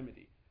have a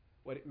remedy,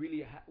 what it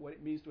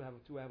means to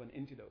have an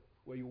antidote,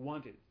 where you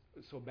want it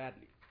so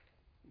badly.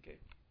 Okay,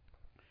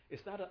 it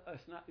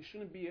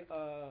shouldn't be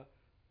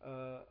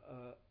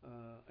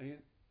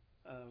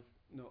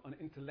an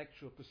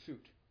intellectual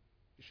pursuit.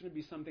 It shouldn't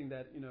be something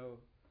that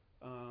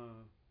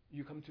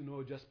you come to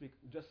know just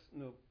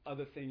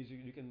other things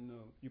you can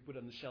you put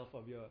on the shelf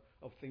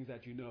of things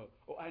that you know.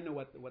 Oh, I know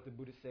what the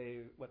Buddhists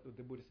say, what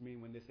the Buddhists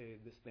mean when they say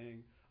this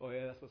thing. Oh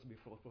yeah, that's supposed to be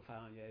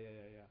profound. Yeah.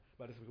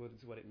 But this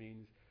is what it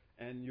means,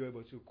 and you're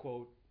able to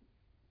quote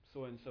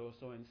so and so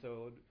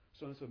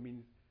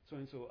means so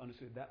and so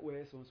understood that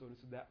way, so and so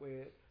understood that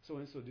way, so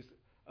and so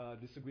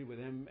disagree with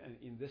him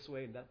in this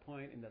way, in that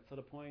point, in that sort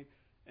of point.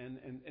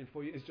 And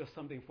for you, it's just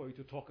something for you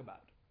to talk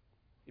about.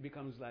 It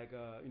becomes like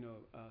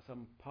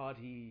some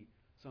party,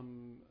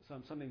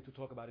 something to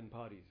talk about in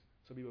parties.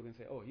 So people can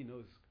say, oh,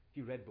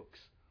 he read books,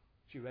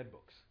 she read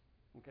books.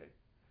 Okay.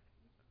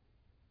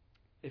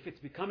 If it's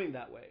becoming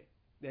that way,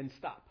 then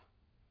stop.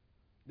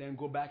 Then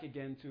go back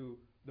again to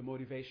the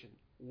motivation.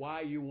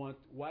 Why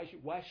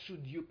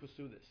should you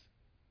pursue this?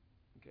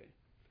 Okay.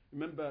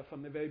 Remember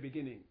from the very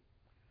beginning,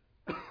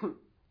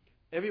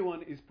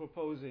 everyone is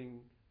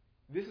proposing.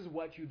 This is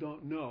what you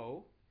don't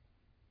know,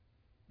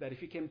 that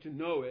if you came to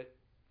know it,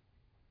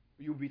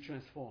 you'll be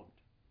transformed.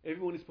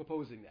 Everyone is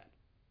proposing that.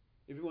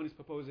 Everyone is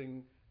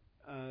proposing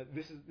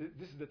this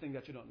is the thing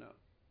that you don't know.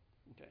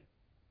 Okay.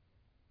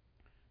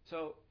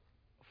 So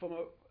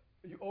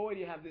you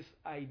already have this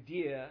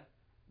idea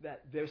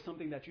that there's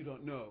something that you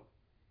don't know,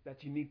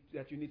 that you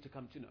need to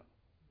come to know.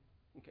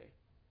 Okay.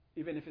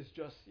 Even if it's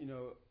just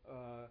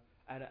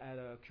at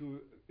a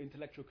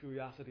intellectual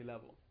curiosity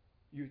level.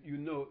 You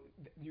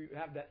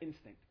have that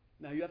instinct.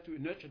 Now you have to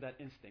nurture that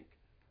instinct,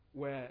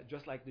 where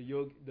just like the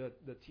yogi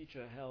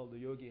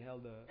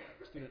held the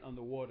student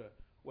underwater,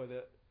 where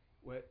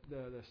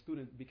the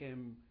student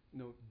became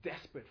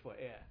desperate for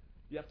air.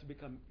 You have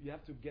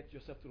to get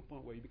yourself to the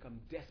point where you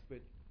become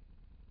desperate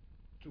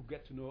to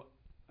get to know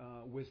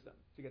wisdom,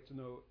 to get to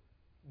know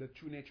the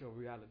true nature of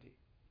reality.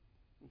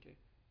 Okay.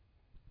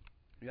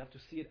 You have to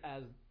see it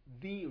as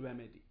the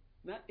remedy,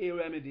 not a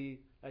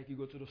remedy like you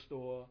go to the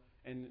store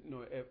and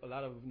a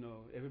lot of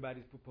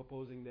everybody's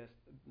proposing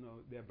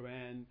their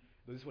brand.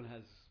 This one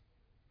has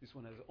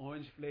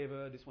orange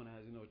flavor. This one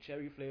has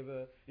cherry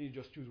flavor, and you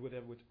just choose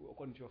whatever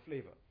according to your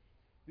flavor.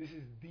 This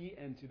is the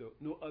antidote.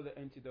 No other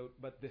antidote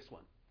but this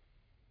one.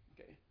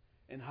 Okay.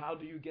 And how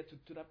do you get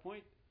to that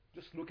point?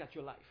 Just look at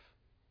your life.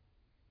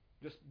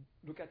 Just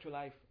look at your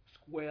life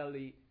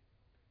squarely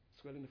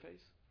in the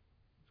face,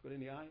 squarely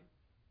in the eye.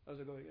 How's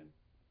it go again?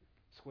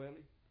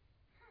 Squarely.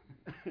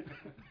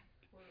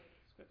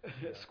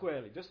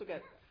 Squarely. Just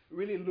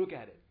really look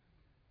at it.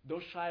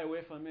 Don't shy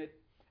away from it,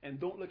 and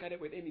don't look at it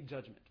with any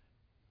judgment.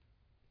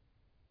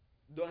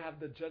 Don't have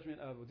the judgment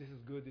of this is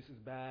good, this is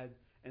bad,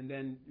 and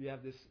then you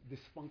have this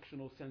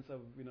dysfunctional sense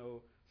of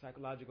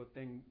psychological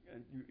thing,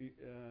 and you're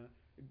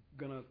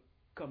gonna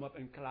come up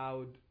and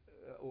cloud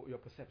your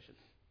perception.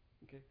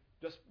 Okay,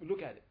 just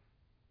look at it.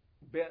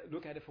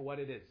 Look at it for what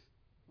it is.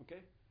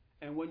 Okay,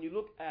 and when you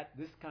look at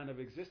this kind of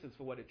existence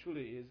for what it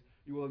truly is,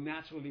 you will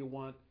naturally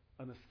want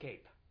an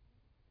escape.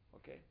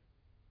 Okay,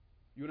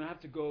 you don't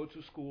have to go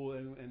to school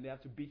and they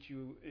have to beat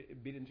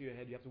into your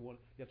head. You have to want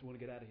to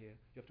get out of here.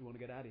 You have to want to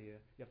get out of here.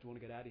 You have to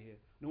want to get out of here.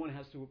 No one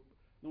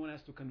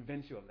has to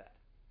convince you of that.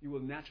 You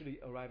will naturally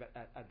arrive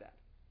at that.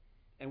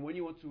 And when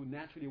you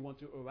naturally want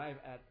to arrive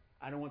at,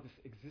 I don't want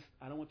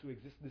to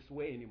exist this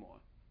way anymore.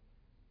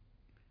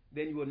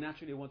 Then you will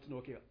naturally want to know,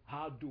 okay,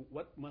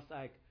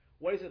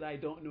 what is it I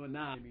don't know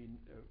now? I mean,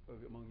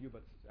 among you,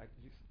 but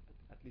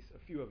at least a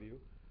few of you.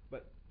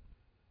 But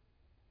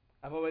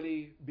I've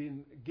already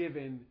been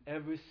given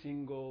every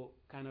single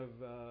kind of,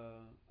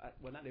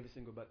 well, not every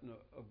single, but no,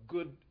 a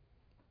good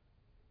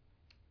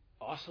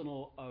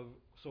arsenal of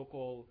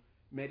so-called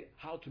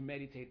how to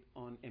meditate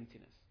on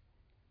emptiness.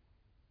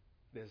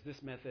 There's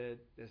this method,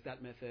 there's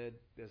that method,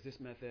 there's this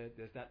method,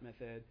 there's that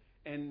method,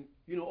 and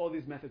you know all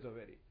these methods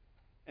already.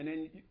 And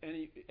then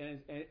and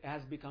it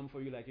has become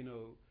for you like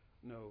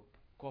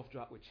cough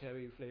drop with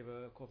cherry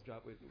flavor, cough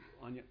drop with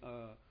onion,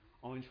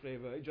 orange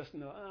flavor. You just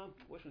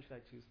which one should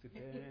I choose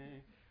today?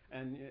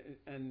 and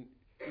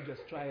you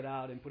just try it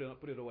out and put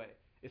it away.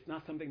 It's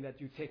not something that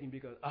you're taking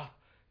because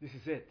this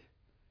is it.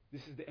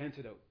 This is the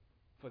antidote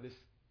for this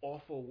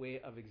awful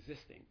way of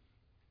existing,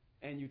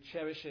 and you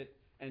cherish it.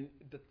 And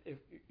if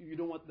you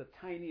don't want the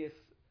tiniest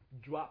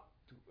drop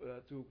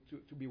to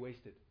be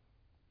wasted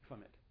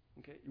from it.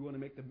 Okay, you want to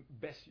make the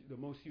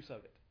most use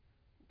of it.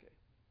 Okay.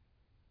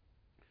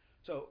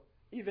 So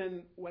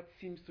even what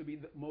seems to be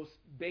the most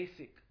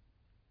basic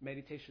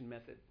meditation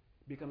method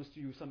becomes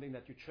to you something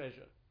that you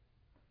treasure,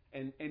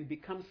 and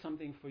becomes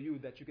something for you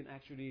that you can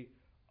actually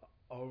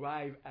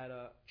arrive at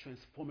a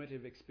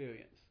transformative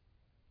experience.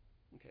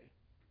 Okay.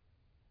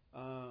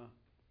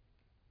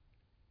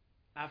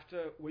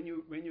 After when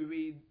you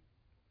read,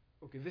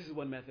 okay, this is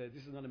one method,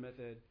 this is another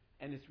method,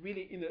 and it's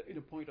really in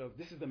the point of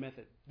this is the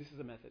method,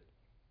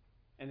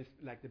 and it's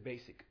like the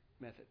basic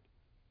method.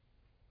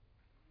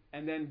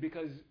 And then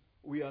because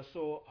we are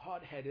so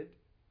hard-headed,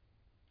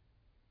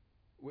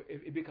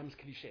 it becomes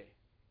cliche.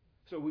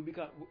 So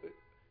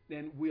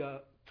then we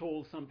are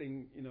told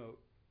something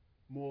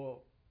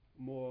more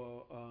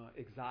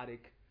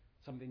exotic,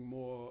 something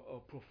more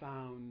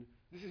profound.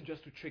 This is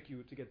just to trick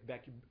you to get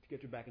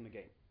you back in the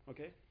game.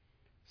 Okay.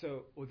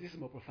 So, this is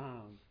more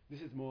profound. This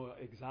is more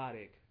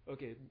exotic.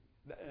 Okay,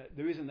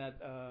 the reason that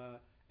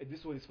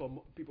this one is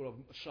for people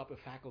of sharper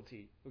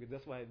faculty. Okay,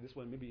 that's why this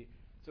one maybe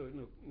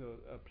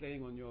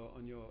playing on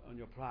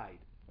your pride.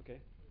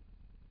 Okay,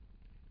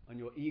 on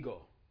your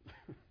ego,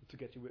 to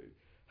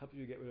help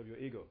you get rid of your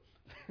ego.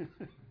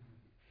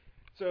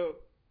 So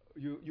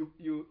your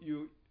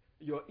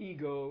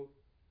ego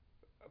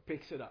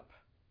picks it up.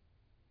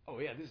 Oh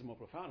yeah, this is more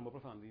profound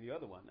than the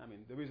other one. I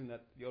mean, the reason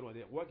that the other one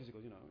didn't work is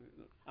because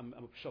I'm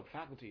a sharp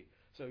faculty,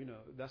 so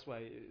that's why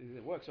it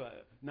didn't work. So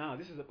now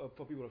this is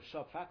for people of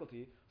sharp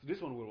faculty, so this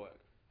one will work.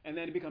 And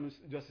then it becomes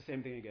just the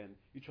same thing again.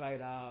 You try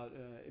it out,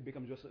 it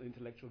becomes just an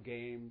intellectual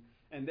game,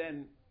 and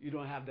then you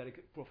don't have that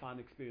profound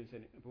experience.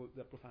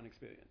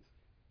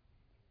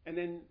 And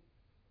then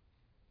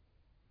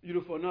you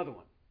look for another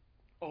one.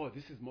 Oh,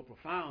 this is more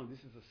profound. This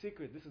is a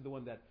secret. This is the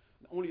one that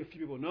only a few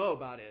people know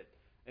about it.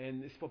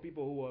 And it's for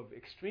people who are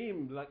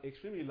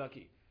extremely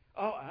lucky.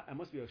 Oh, I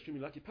must be an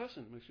extremely lucky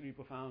person. I'm an extremely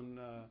profound,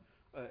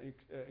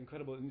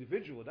 incredible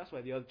individual. That's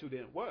why the other two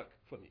didn't work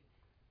for me.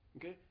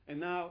 Okay? And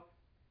now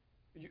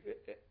it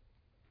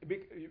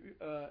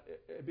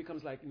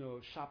becomes like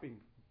shopping,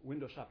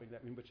 window shopping,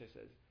 like Rinpoche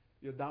says.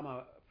 Your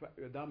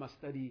Dharma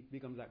study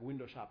becomes like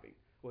window shopping.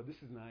 Oh, this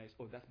is nice.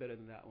 Oh, that's better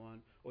than that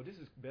one. Oh, this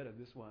is better than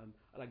this one.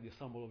 I like the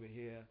ensemble over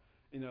here.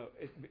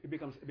 It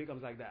becomes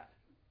like that.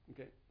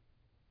 Okay.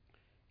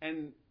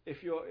 And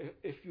if you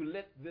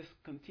let this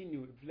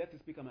continue, if you let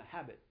this become a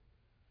habit,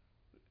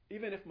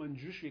 even if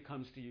Manjushri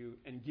comes to you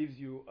and gives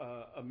you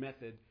a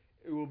method,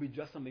 it will be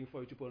just something for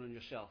you to put on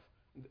your shelf.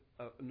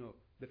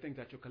 The things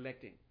that you're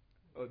collecting.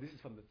 Oh, this is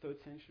from the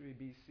 3rd century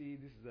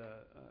BC. This is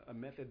a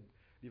method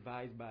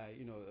devised by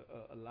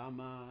a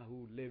lama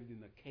who lived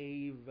in a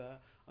cave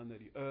under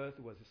the earth.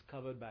 It was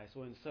discovered by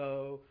so and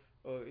so.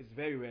 It's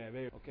very rare,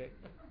 very okay.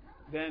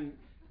 Then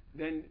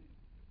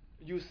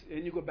you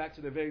go back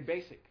to the very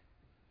basic.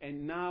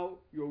 And now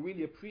you're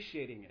really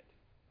appreciating it.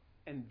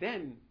 And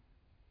then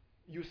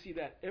you see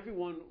that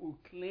everyone who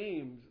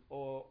claims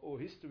or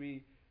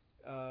history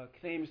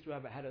claims to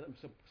have had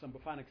some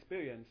profound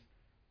experience,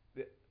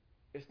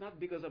 it's not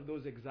because of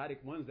those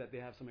exotic ones that they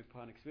have some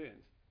profound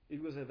experience. It's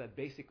because of that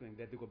basic thing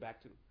that they go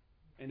back to.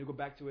 And they go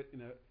back to it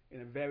in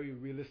a very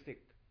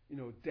realistic,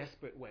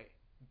 desperate way.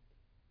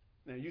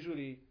 Now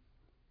usually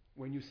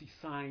when you see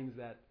signs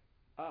that,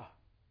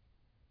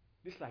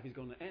 this life is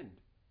going to end.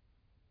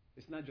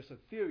 It's not just a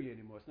theory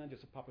anymore. It's not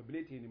just a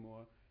probability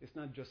anymore. It's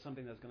not just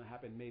something that's going to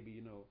happen maybe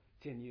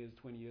 10 years,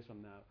 20 years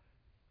from now.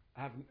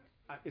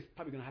 It's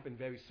probably going to happen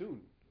very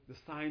soon. The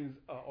signs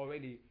are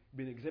already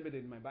been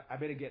exhibited in my body. I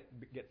better get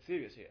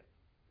serious here.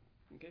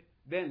 Okay.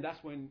 Then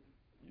that's when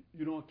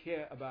you don't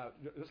care about.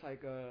 Just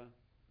like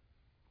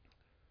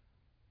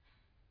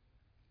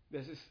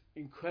there's this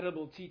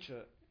incredible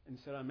teacher in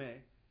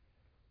Serame.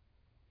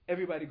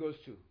 Everybody goes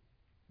to,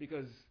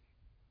 because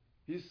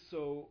his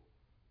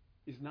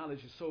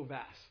knowledge is so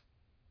vast,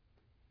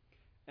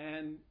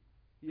 and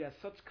he has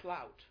such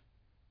clout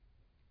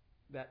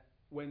that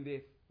when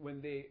they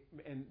want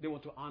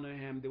to honor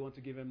him, they want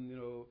to give him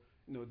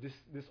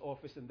this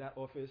office and that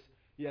office.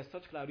 He has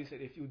such clout. He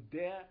said, if you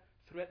dare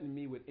threaten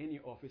me with any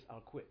office,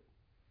 I'll quit.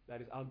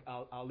 That is,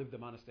 I'll leave the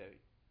monastery.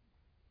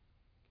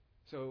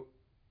 So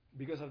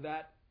because of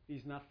that,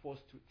 he's not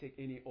forced to take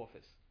any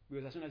office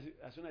Because as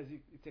soon as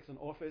he takes an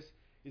office,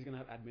 he's going to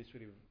have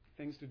administrative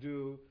things to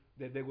do.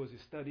 There goes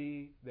his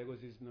study. There goes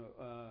his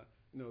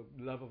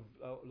love of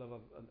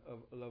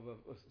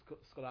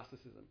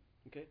scholasticism.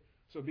 Okay,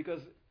 so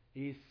because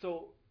he's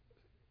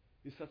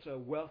such a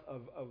wealth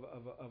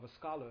of a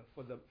scholar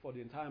for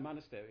the entire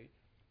monastery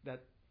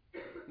that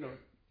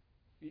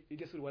he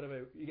gets to do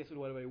whatever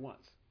he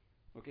wants.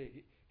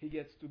 Okay, he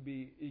gets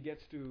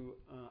to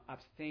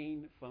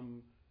abstain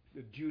from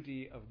the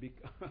duty of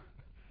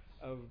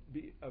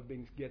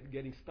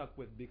getting stuck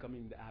with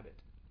becoming the abbot.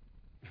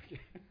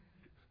 Okay.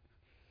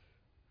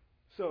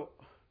 So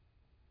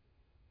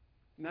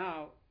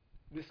now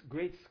this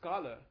great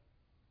scholar,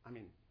 I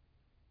mean,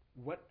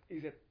 what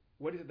is it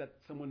that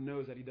someone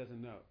knows that he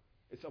doesn't know?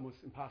 It's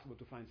almost impossible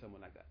to find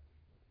someone like that.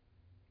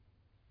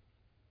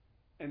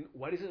 And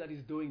what is it that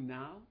he's doing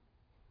now?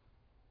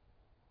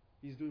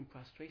 He's doing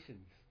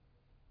prostrations.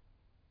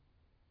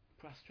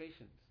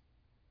 Prostrations.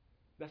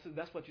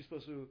 That's what you're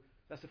supposed to.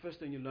 That's the first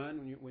thing you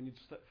learn when you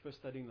start first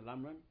studying the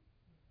Lamrim,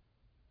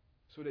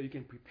 so that you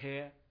can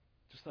prepare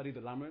to study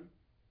the Lamrim.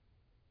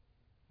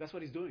 That's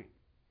what he's doing.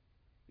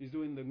 He's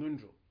doing the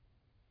Nundro.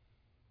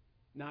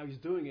 Now he's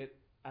doing it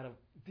out of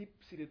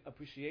deep-seated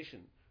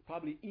appreciation.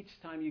 Probably each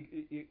time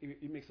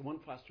he makes one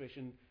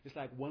prostration, it's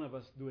like one of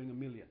us doing a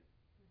million.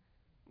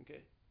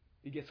 Okay?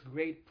 He gets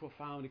great,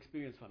 profound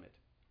experience from it.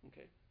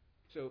 Okay?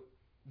 So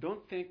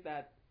don't think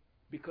that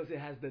because it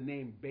has the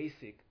name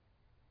basic,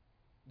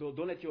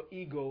 don't let your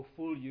ego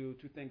fool you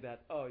to think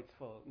that, oh, it's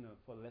for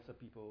lesser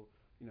people.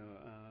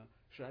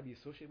 Should I be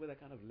associated with that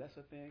kind of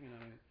lesser thing?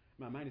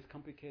 My mind is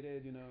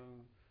complicated.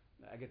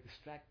 I get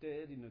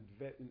distracted in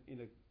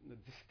a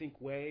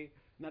distinct way,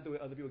 not the way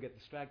other people get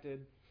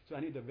distracted. So I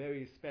need a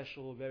very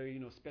special,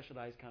 very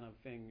specialized kind of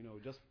thing,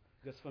 just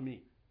for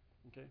me.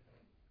 Okay.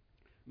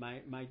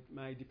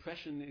 My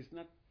depression is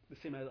not the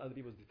same as other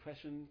people's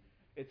depression.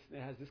 It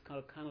has this kind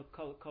of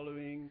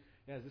coloring.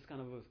 It has this kind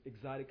of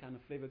exotic kind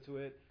of flavor to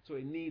it. So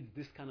it needs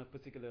this kind of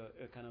particular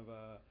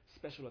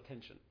special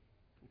attention.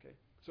 Okay.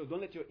 So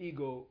don't let your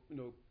ego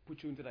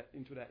put you into that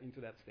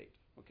state.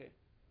 Okay.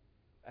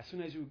 As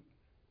soon as you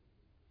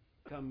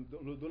don't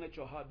let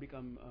your heart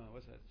become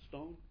what's that,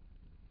 stone?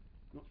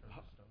 No,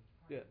 Stone.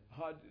 Yeah,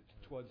 hard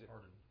towards it.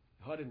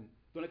 Hardened.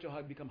 Don't let your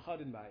heart become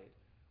hardened by it.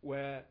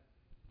 Where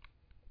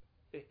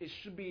it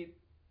should be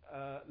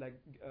like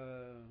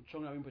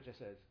Chongra Rinpoche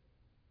says.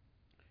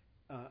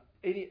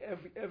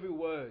 Every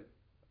word,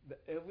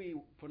 every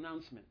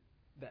pronouncement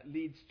that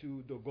leads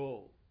to the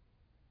goal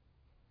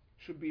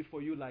should be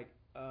for you like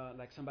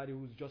somebody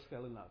who's just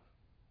fell in love.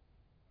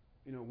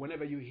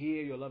 Whenever you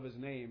hear your lover's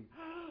name,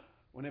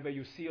 whenever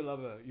you see a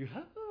lover,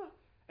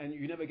 and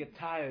you never get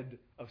tired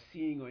of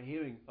seeing or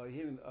hearing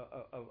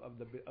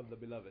of the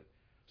beloved.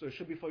 So it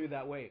should be for you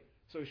that way.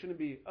 So it shouldn't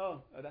be,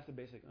 that's the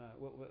basic.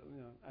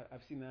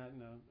 I've seen that.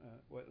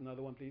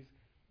 Another one, please.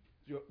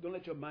 Don't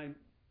let your mind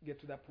get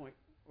to that point.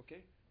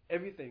 Okay.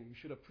 Everything you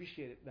should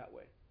appreciate it that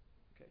way.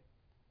 Okay.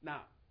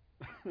 Now,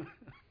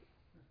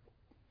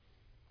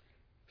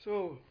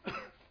 so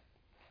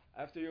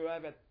after you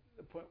arrive at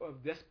the point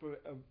of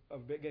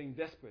getting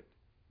desperate,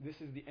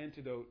 this is the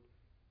antidote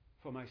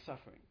for my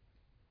suffering.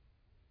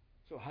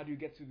 So how do you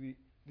get to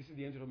this is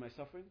the antidote of my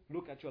suffering?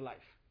 Look at your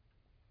life.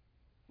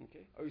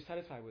 Okay? Are you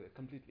satisfied with it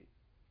completely?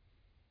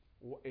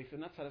 If you're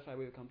not satisfied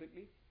with it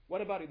completely,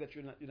 what about it that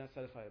you're not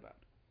satisfied about?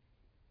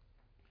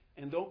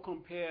 And don't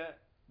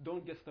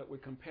get stuck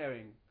with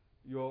comparing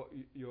your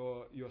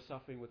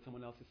suffering with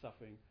someone else's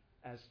suffering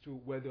as to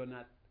whether or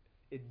not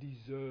it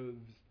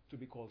deserves to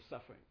be called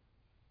suffering.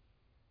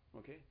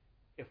 Okay?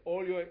 If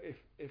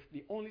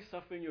the only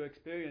suffering you're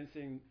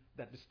experiencing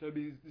that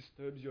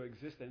disturbs your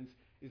existence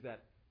is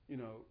that, I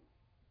don't know.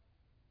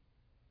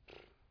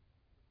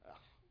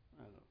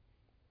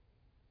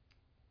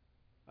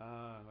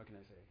 What can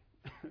I say?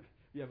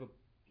 you have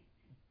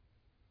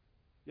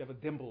a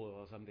dimple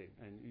or something,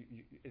 and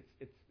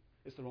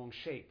it's the wrong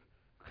shape,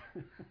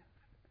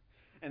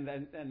 and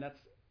that's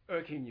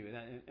irking you,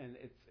 and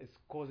it's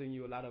causing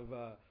you a lot of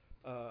a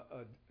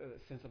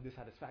sense of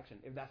dissatisfaction.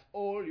 If that's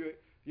all you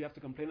have to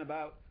complain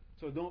about,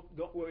 so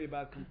don't worry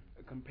about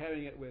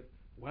comparing it with.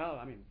 Well,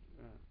 I mean,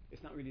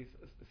 it's not really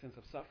a sense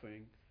of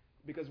suffering,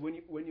 because when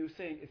you're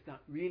saying it's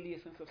not really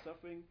a sense of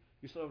suffering,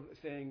 you're sort of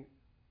saying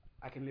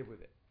I can live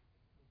with it.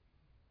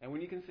 And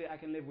when you can say I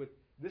can live with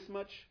this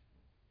much,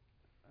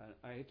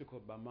 I hate to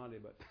quote Bob Marley,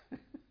 but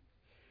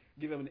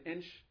give them an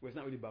inch. Well, it's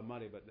not really Bob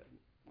Marley, but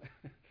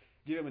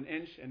give them an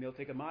inch and they'll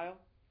take a mile.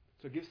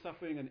 So give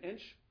suffering an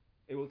inch,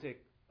 it will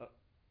take a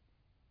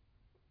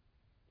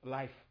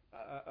light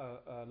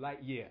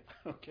year.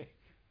 Okay.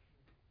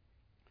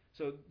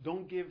 So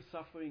don't give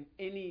suffering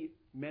any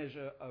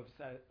measure of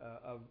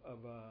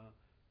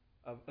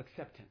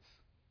acceptance,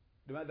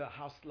 no matter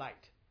how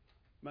slight,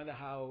 no matter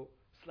how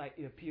slight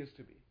it appears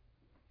to be.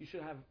 You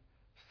should have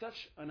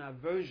such an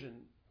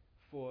aversion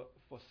for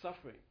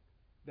suffering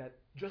that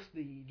just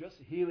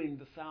hearing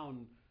the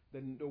sound,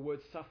 the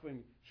word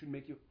suffering should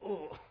make you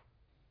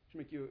should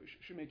make you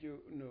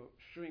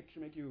shrink,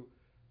 should make you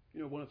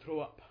want to throw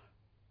up.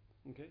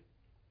 Okay,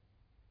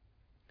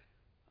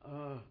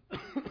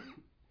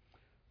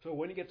 So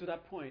when you get to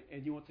that point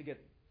and you want to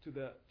get to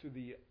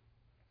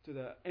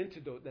the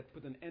antidote that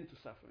put an end to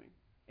suffering,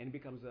 and it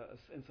becomes a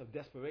sense of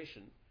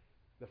desperation,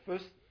 the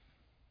first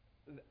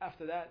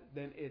after that,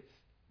 then it's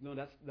no.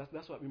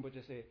 That's what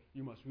Rinpoche say.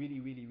 You must really,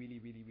 really, really,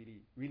 really,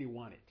 really, really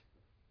want it,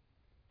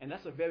 and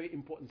that's a very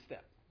important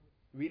step.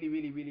 Really,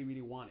 really, really,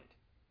 really want it.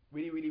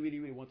 Really, really, really,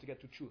 really want to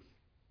get to truth.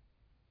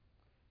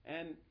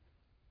 And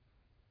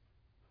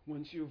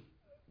once you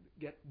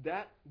get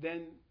that,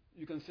 then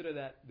you consider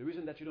that the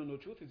reason that you don't know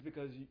truth is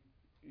because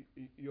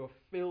you're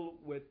filled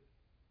with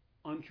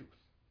untruth.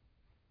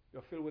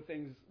 You're filled with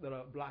things that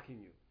are blocking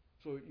you.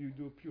 So you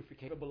do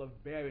purification. Capable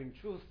of bearing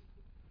truth.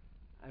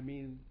 I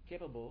mean,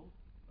 capable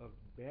of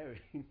bearing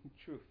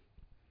truth.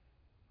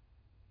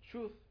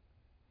 Truth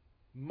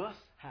must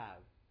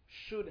have,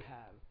 should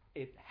have,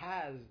 it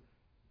has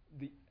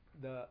the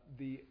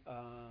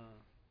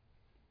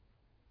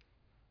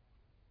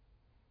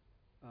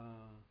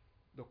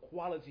the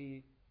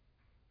quality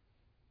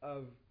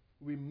of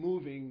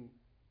removing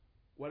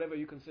whatever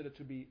you consider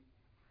to be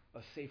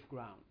a safe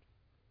ground.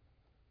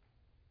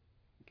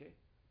 Okay?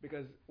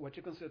 Because what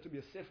you consider to be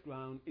a safe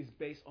ground is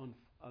based on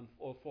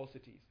all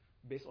falsities,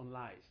 based on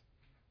lies.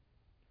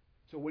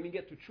 So when you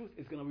get to truth,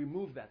 it's going to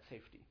remove that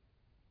safety.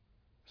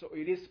 So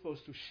it is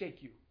supposed to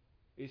shake you.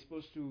 It's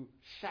supposed to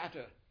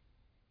shatter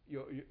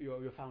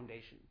your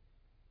foundation.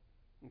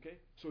 Okay?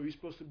 So you're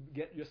supposed to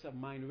get yourself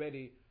mind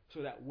ready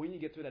so that when you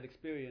get to that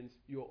experience,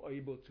 you're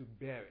able to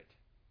bear it.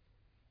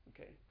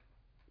 Okay?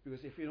 Because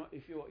if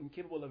you're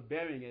incapable of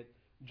bearing it,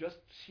 just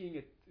seeing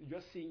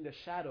the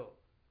shadow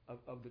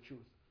of the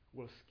truth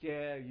will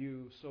scare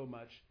you so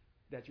much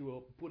that you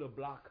will put a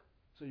block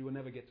so you will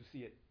never get to see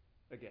it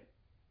again.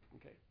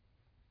 Okay?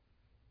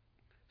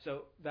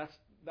 So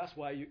that's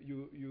why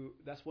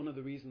that's one of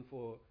the reasons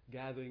for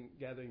gathering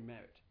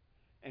merit.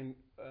 And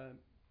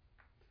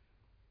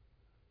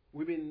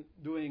we've been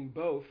doing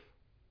both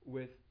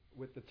with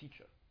the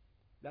teacher.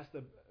 That's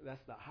the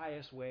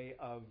highest way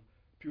of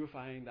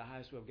purifying, the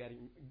highest way of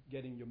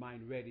getting your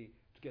mind ready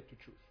to get to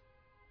truth.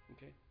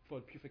 Okay? For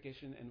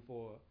purification and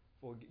for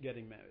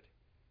getting merit.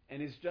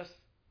 And it's just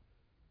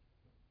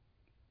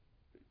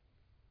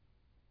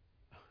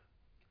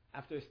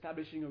after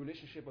establishing a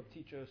relationship of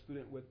teacher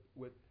student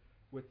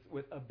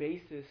with a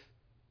basis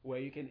where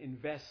you can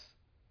invest,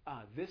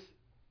 this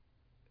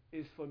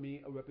is for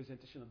me a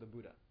representation of the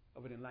Buddha,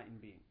 of an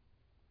enlightened being.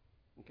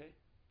 Okay?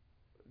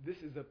 This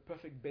is the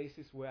perfect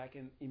basis where I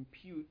can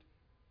impute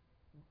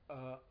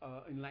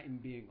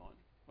enlightened being on.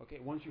 Okay?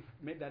 Once you've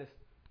made that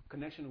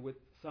connection with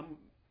some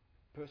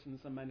person,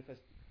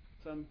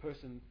 some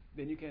person,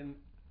 then you can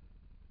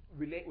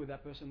relate with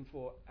that person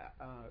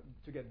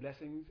to get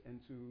blessings and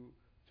to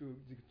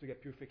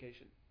get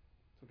purification.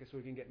 Okay, so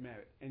you can get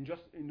merit. And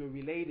just in the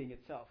relating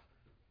itself,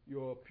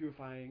 you're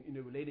purifying. In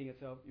the relating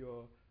itself,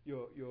 you're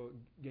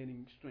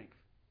gaining strength.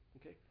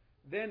 Okay.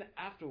 Then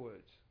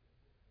afterwards,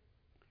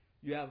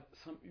 you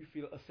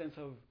feel a sense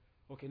of,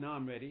 okay, now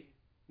I'm ready.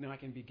 Now I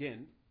can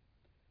begin.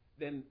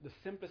 Then the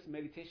simplest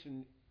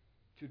meditation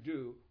to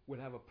do will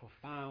have a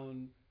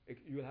profound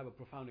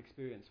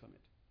experience from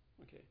it.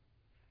 Okay.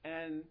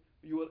 And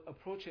you will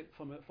approach it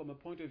from a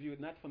point of view,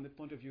 not from the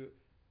point of view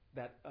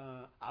that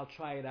I'll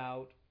try it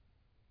out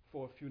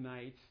for a few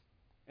nights,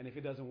 and if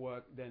it doesn't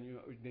work, then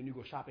you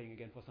go shopping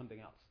again for something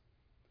else.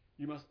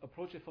 You must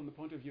approach it from the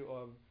point of view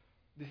of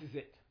this is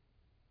it.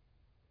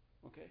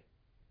 Okay,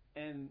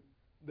 and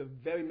the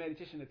very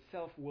meditation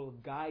itself will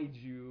guide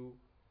you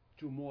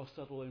to more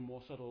subtle and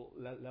more subtle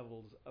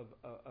levels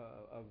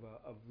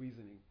of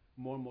reasoning,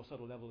 more and more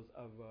subtle levels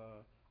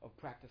of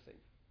practicing.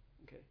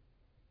 Okay.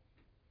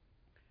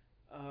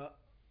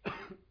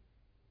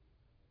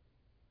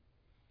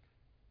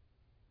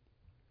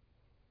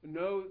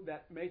 Know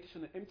that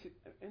meditation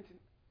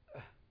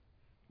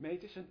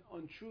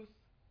on truth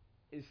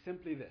is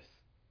simply this.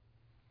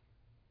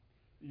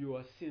 You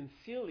are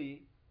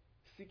sincerely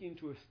seeking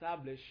to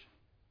establish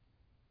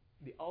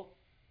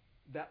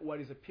that what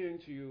is appearing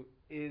to you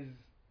is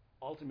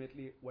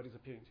ultimately what is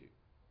appearing to you.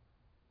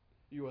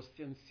 You are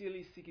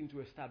sincerely seeking to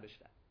establish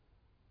that.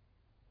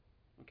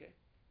 Okay?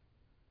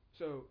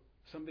 So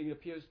something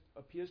appears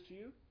to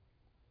you,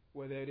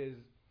 whether it is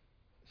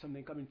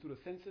something coming through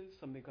the senses,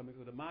 something coming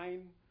through the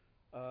mind,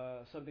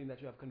 something that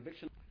you have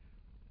conviction.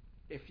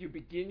 If you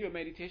begin your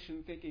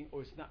meditation thinking, oh,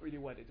 it's not really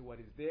what is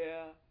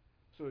there,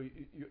 so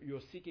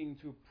you're seeking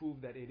to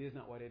prove that it is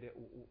not what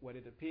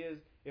it appears.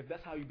 If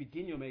that's how you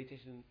begin your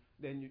meditation,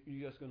 then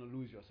you're just going to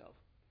lose yourself.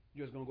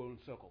 You're just going to go in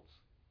circles.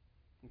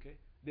 Okay?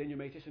 Then your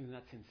meditation is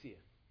not sincere.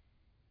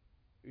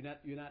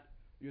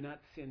 You're not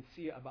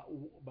sincere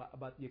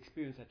about the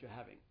experience that you're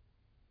having.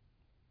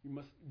 You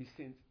must be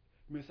you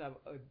must have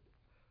a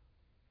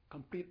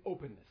complete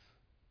openness,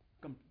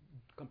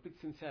 complete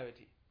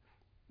sincerity,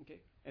 okay,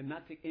 and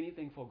not take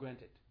anything for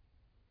granted.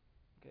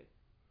 Okay.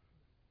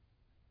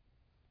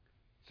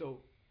 So,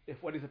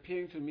 if what is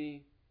appearing to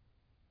me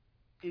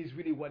is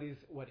really what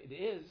it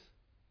is,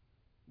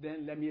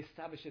 then let me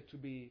establish it to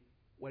be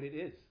what it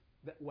is,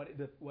 what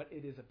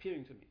it is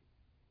appearing to me,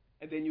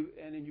 And then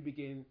you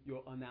begin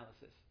your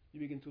analysis. You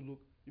begin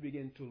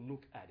to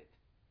look at it.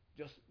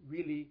 Just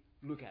really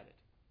look at it.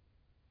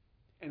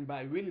 And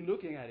by really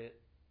looking at it,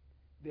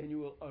 then you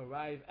will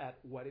arrive at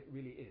what it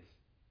really is.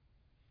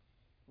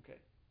 Okay?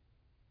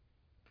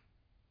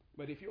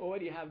 But if you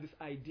already have this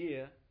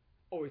idea,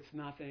 oh, it's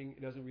nothing,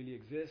 it doesn't really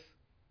exist,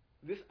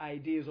 this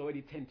idea is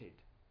already tainted.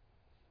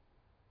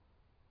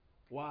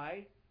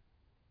 Why?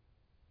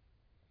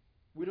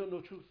 We don't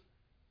know truth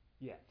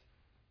yet.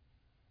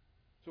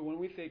 So when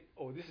we think,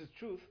 oh, this is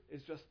truth,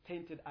 it's just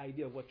tainted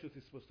idea of what truth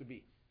is supposed to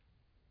be.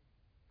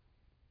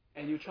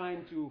 And you're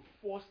trying to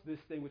force this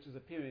thing which is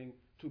appearing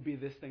to be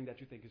this thing that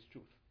you think is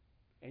truth.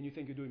 And you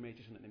think you're doing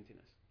meditation on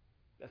emptiness.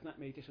 That's not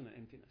meditation on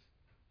emptiness.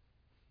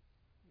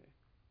 Okay?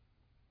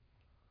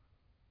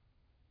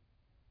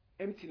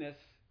 Emptiness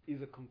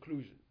is a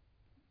conclusion,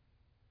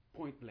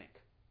 point blank.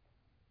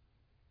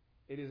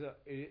 It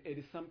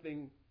is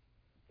something.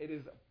 It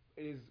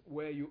is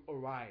where you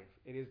arrive.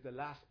 It is the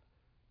last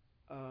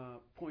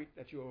point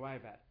that you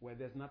arrive at, where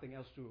there's nothing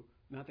else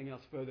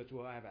further to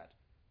arrive at.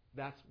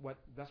 That's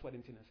what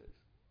emptiness is.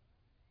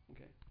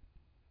 Okay.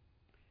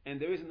 And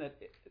the reason that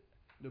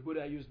the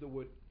Buddha used the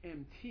word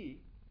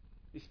empty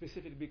is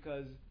specifically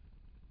because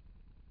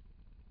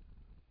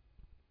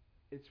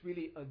it's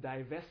really a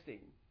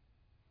divesting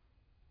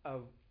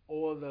of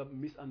all the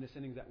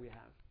misunderstandings that we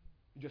have.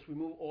 You just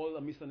remove all the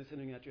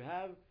misunderstanding that you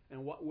have,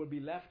 and what will be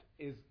left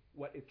is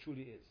what it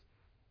truly is.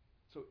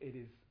 So it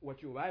is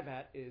what you arrive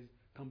at is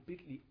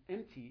completely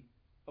empty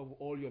of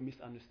all your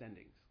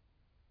misunderstandings.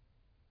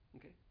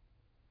 Okay?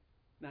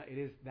 Now it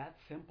is that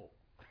simple.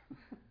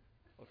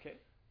 Okay?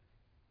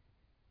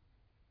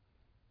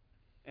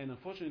 And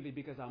unfortunately,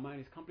 because our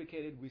mind is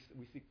complicated, we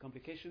seek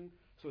complication.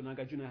 So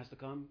Nagarjuna has to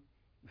come,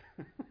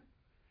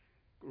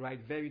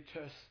 write very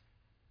terse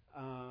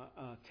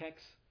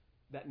texts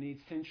that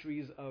need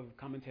centuries of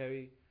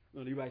commentary.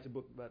 You write a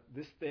book about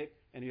this thick,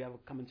 and you have a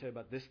commentary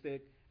about this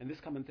thick, and this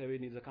commentary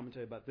needs a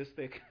commentary about this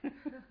thick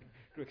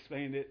to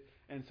explain it,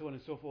 and so on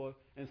and so forth.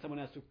 And someone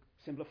has to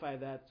simplify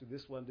that to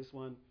this one.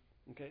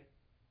 Okay?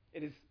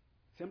 It is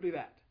simply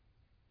that.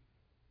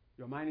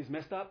 Your mind is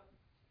messed up.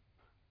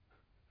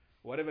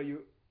 Whatever you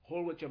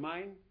hold with your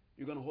mind,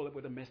 you're going to hold it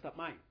with a messed up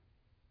mind.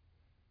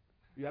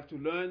 You have to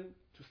learn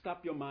to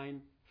stop your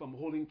mind from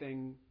holding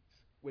things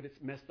with its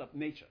messed up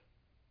nature.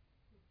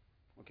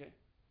 Okay?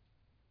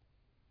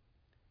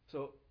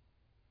 So,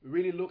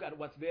 really look at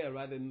what's there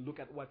rather than look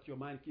at what your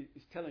mind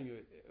is telling you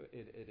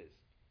it is.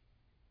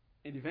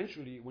 And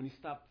eventually, when you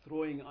stop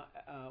throwing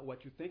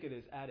what you think it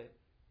is at it,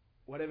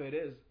 whatever it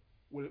is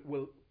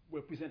will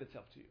present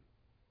itself to you.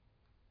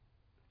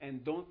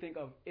 And don't think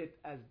of it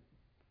as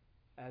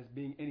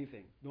being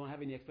anything. Don't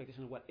have any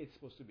expectation of what it's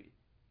supposed to be.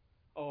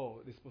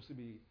 Oh, it's supposed to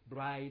be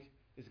bright.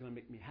 It's going to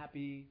make me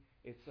happy.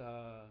 It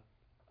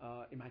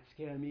might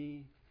scare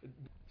me.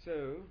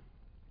 So,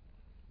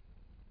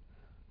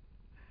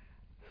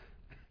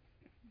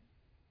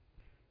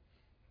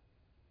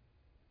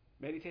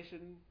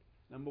 meditation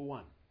number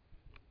 1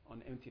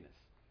 on emptiness.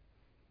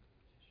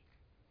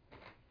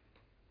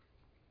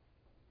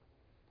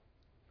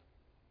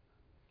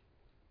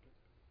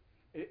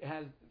 It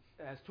has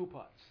 2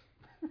 parts.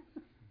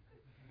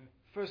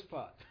 First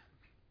part,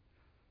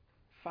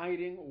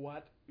 finding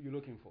what you're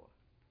looking for.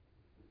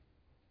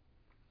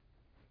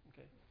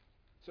 Okay,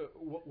 so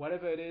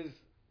whatever it is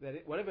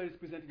whatever is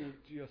presenting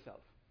to yourself,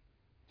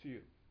 to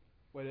you,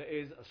 whether it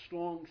is a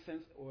strong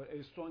sense or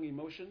a strong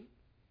emotion,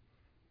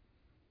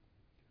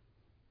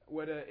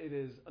 whether it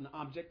is an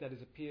object that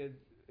has appeared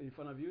in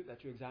front of you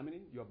that you're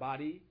examining, your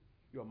body,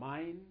 your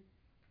mind,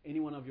 any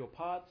one of your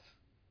parts,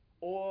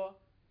 or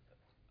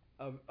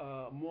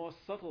a more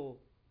subtle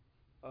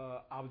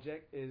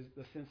object is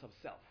the sense of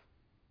self.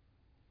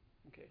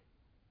 Okay.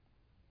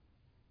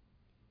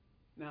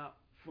 Now,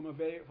 from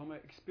an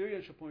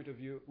experiential point of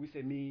view, we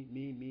say me,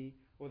 me, me,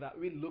 without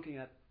really looking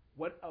at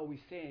what are we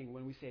saying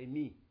when we say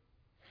me.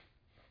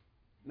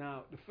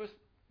 Now, the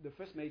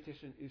first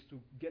meditation is to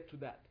get to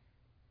that.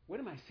 What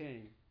am I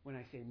saying when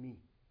I say me?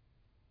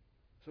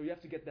 So you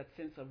have to get that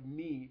sense of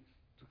me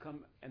to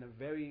come in a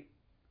very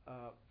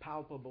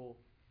palpable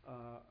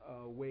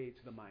way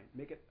to the mind.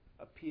 Make it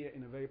appear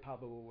in a very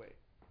palpable way.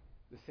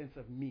 The sense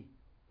of me.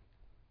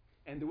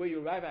 And the way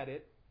you arrive at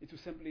it is to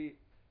simply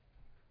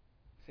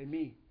say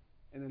me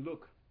and then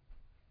look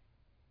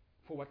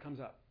for what comes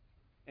up.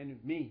 And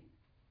me.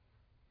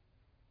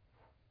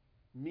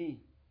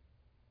 Me.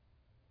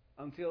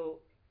 Until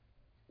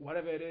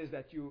whatever it is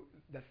that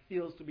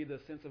feels to be the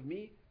sense of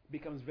me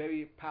becomes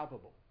very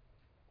palpable.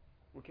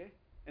 Okay?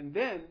 And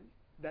then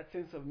that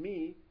sense of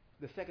me,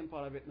 the second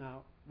part of it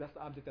now, that's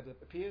the object that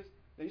appears,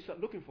 then you start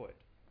looking for it.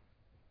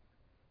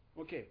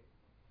 Okay.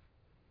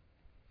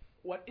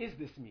 What is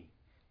this me?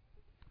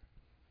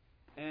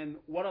 And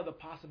what are the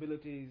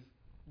possibilities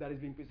that is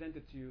being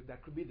presented to you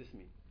that could be this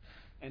me?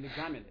 And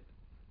examine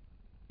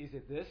it. Is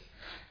it this?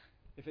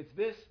 If it's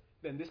this,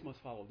 then this must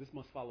follow, this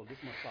must follow, this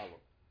must follow.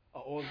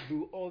 Or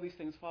do all these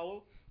things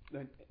follow?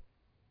 Then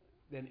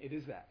it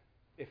is that.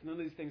 If none of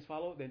these things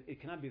follow, then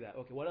it cannot be that.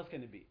 Okay, what else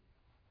can it be?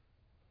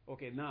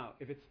 Okay, now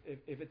if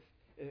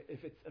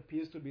it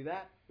appears to be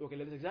that, okay,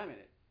 let's examine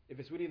it. If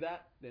it's really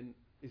that, then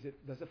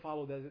does it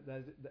follow?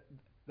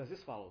 Does this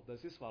follow?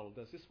 Does this follow?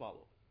 Does this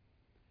follow?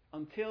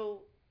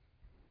 Until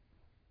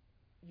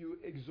you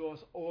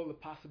exhaust all the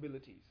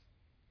possibilities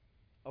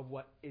of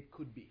what it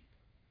could be.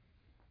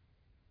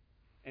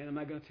 And I'm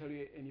not going to tell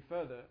you any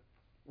further.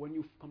 When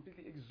you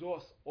completely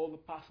exhaust all the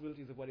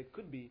possibilities of what it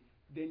could be,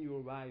 then you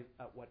arrive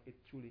at what it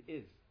truly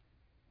is.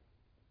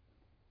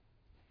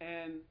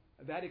 And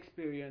that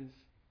experience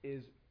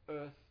is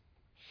earth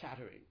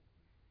shattering.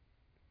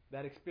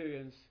 That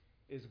experience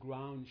is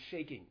ground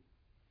shaking.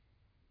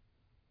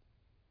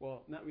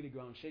 Well, not really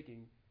ground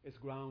shaking, it's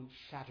ground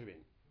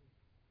shattering.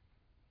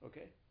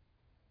 Okay?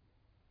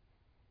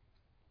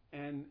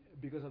 And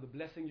because of the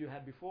blessings you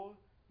had before,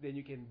 then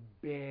you can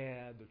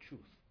bear the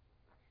truth.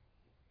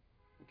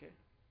 Okay?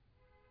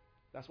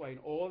 That's why in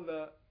all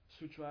the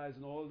sutras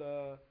and all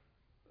the,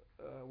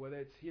 whether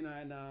it's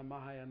Hinayana,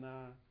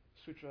 Mahayana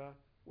Sutra,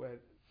 where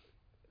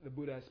the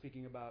Buddha is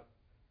speaking about,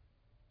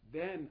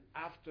 then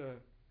after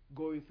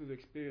going through the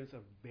experience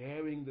of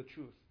bearing the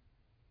truth,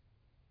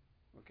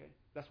 okay,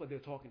 that's what they're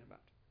talking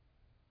about.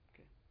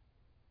 Okay,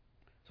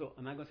 so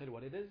I'm not going to tell you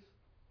what it is.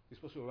 You're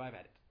supposed to arrive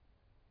at it.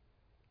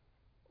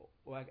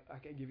 Or I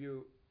can give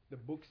you the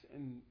books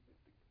and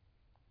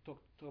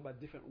talk about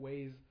different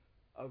ways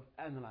of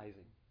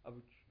analyzing, of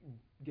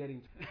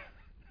getting to.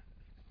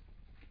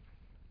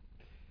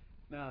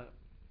 Now,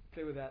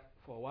 play with that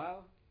for a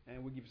while,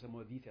 and we'll give you some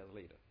more details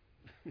later.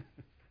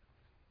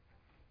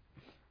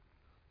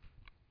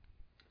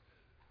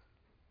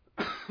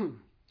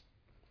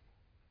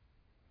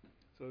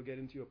 So get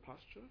into your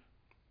posture.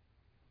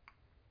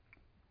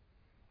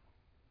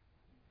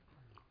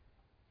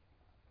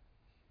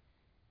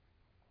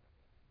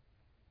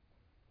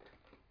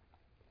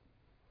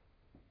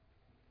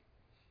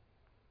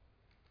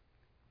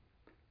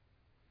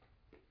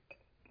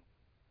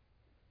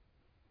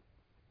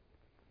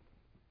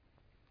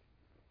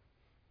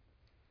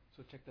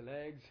 So check the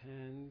legs,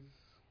 hands,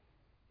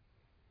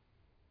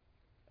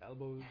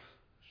 elbows,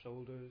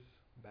 shoulders,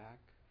 back,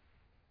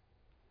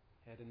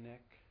 head and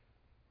neck.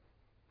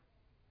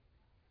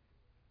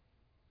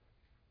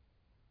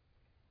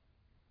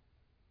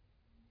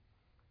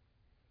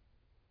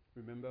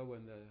 Remember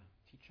when the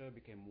teacher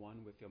became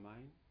one with your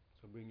mind?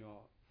 So bring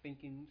your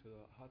thinking to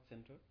the heart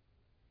center.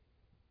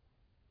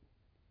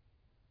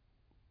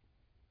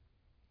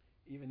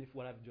 Even if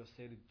what I've just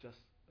said is just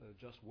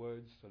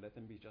words, so let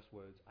them be just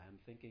words. I am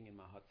thinking in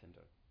my heart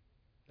center.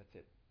 That's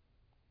it.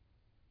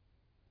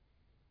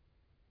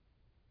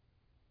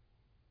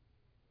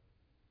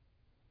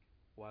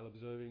 While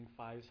observing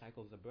 5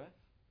 cycles of breath,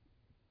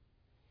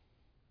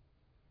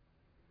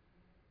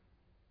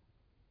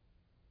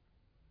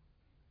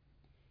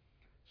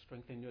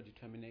 strengthen your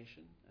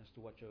determination as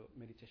to what your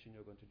meditation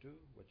you're going to do,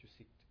 what you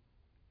seek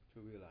to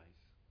realize.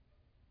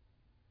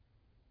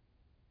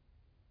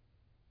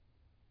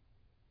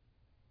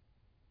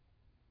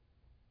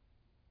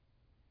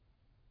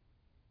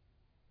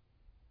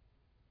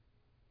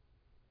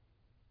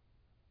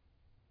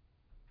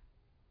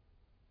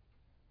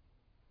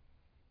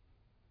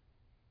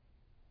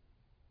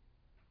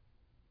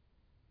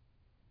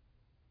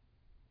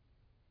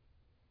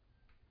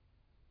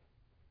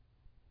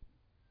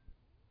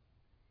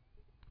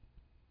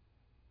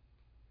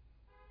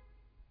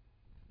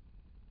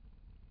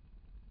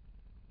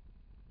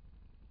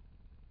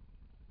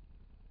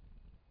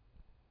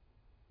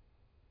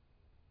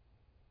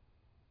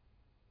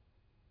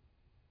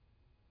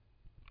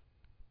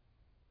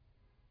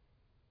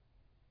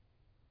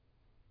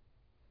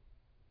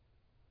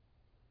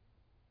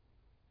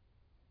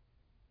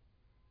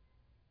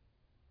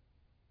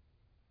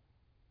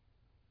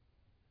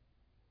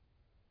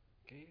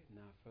 Okay,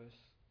 now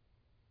first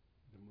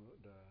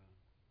the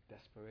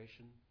desperate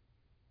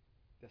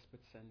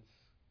sense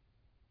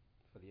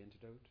for the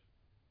antidote.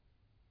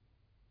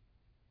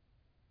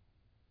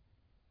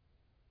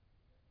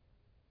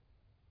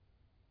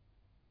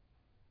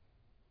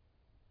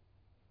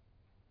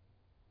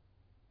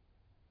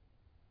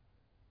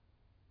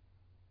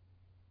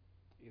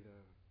 Either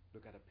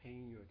look at a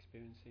pain you're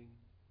experiencing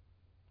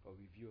or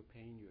review a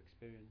pain you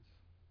experience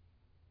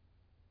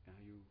and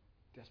how you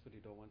desperately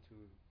don't want to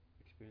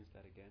experience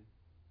that again.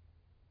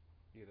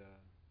 Either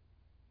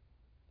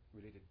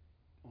related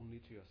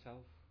only to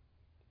yourself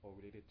or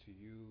related to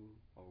you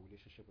or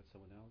relationship with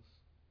someone else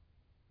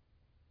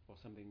or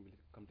something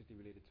completely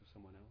related to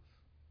someone else,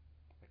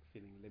 like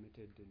feeling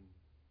limited and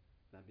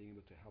not being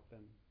able to help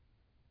them,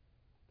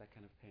 that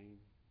kind of pain.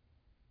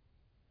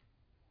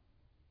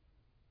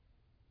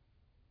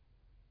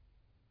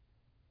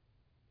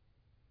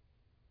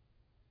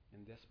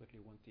 And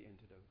desperately want the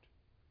antidote.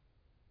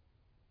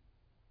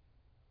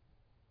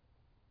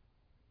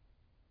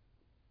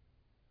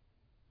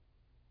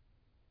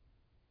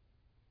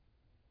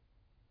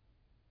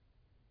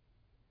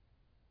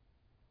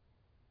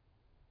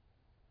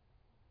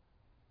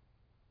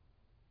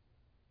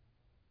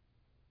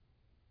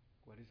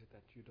 What is it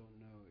that you don't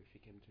know if you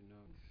came to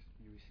know?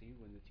 You received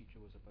when the teacher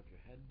was above your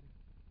head,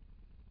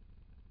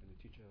 when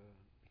teacher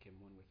became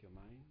one with your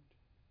mind.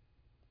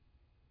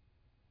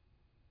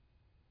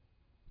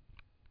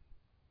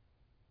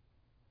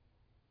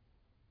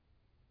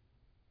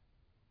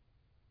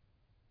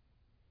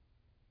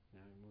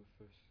 Now remove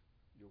first.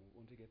 You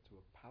want to get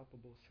to a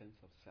palpable sense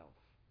of self.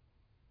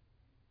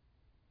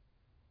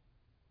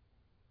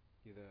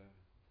 Either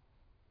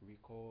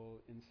recall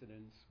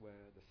incidents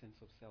where the sense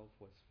of self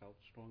was felt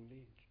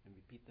strongly and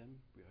repeat them,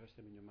 rehearse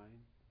them in your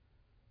mind,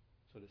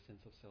 so the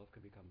sense of self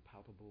can become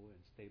palpable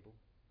and stable.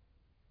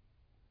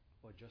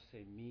 Or just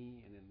say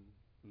me and then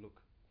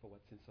look for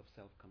what sense of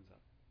self comes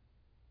up.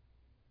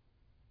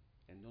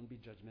 And don't be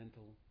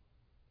judgmental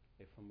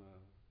if from a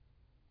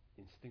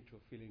instinctual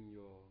feeling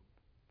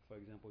for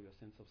example, your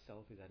sense of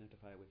self is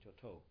identified with your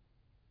toe.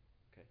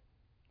 Okay?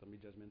 Don't be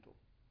judgmental.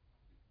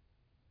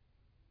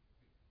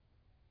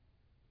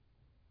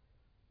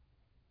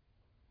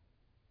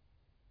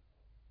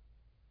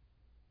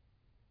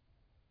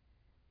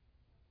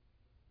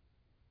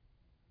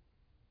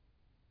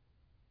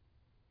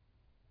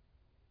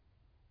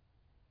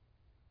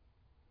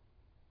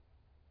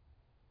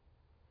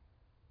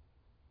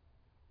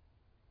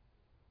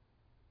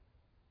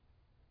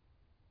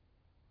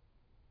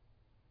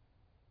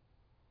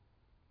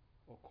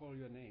 Or call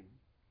your name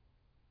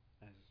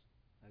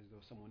as though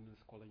someone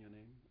is calling your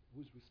name.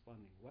 Who's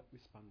responding? What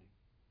responding?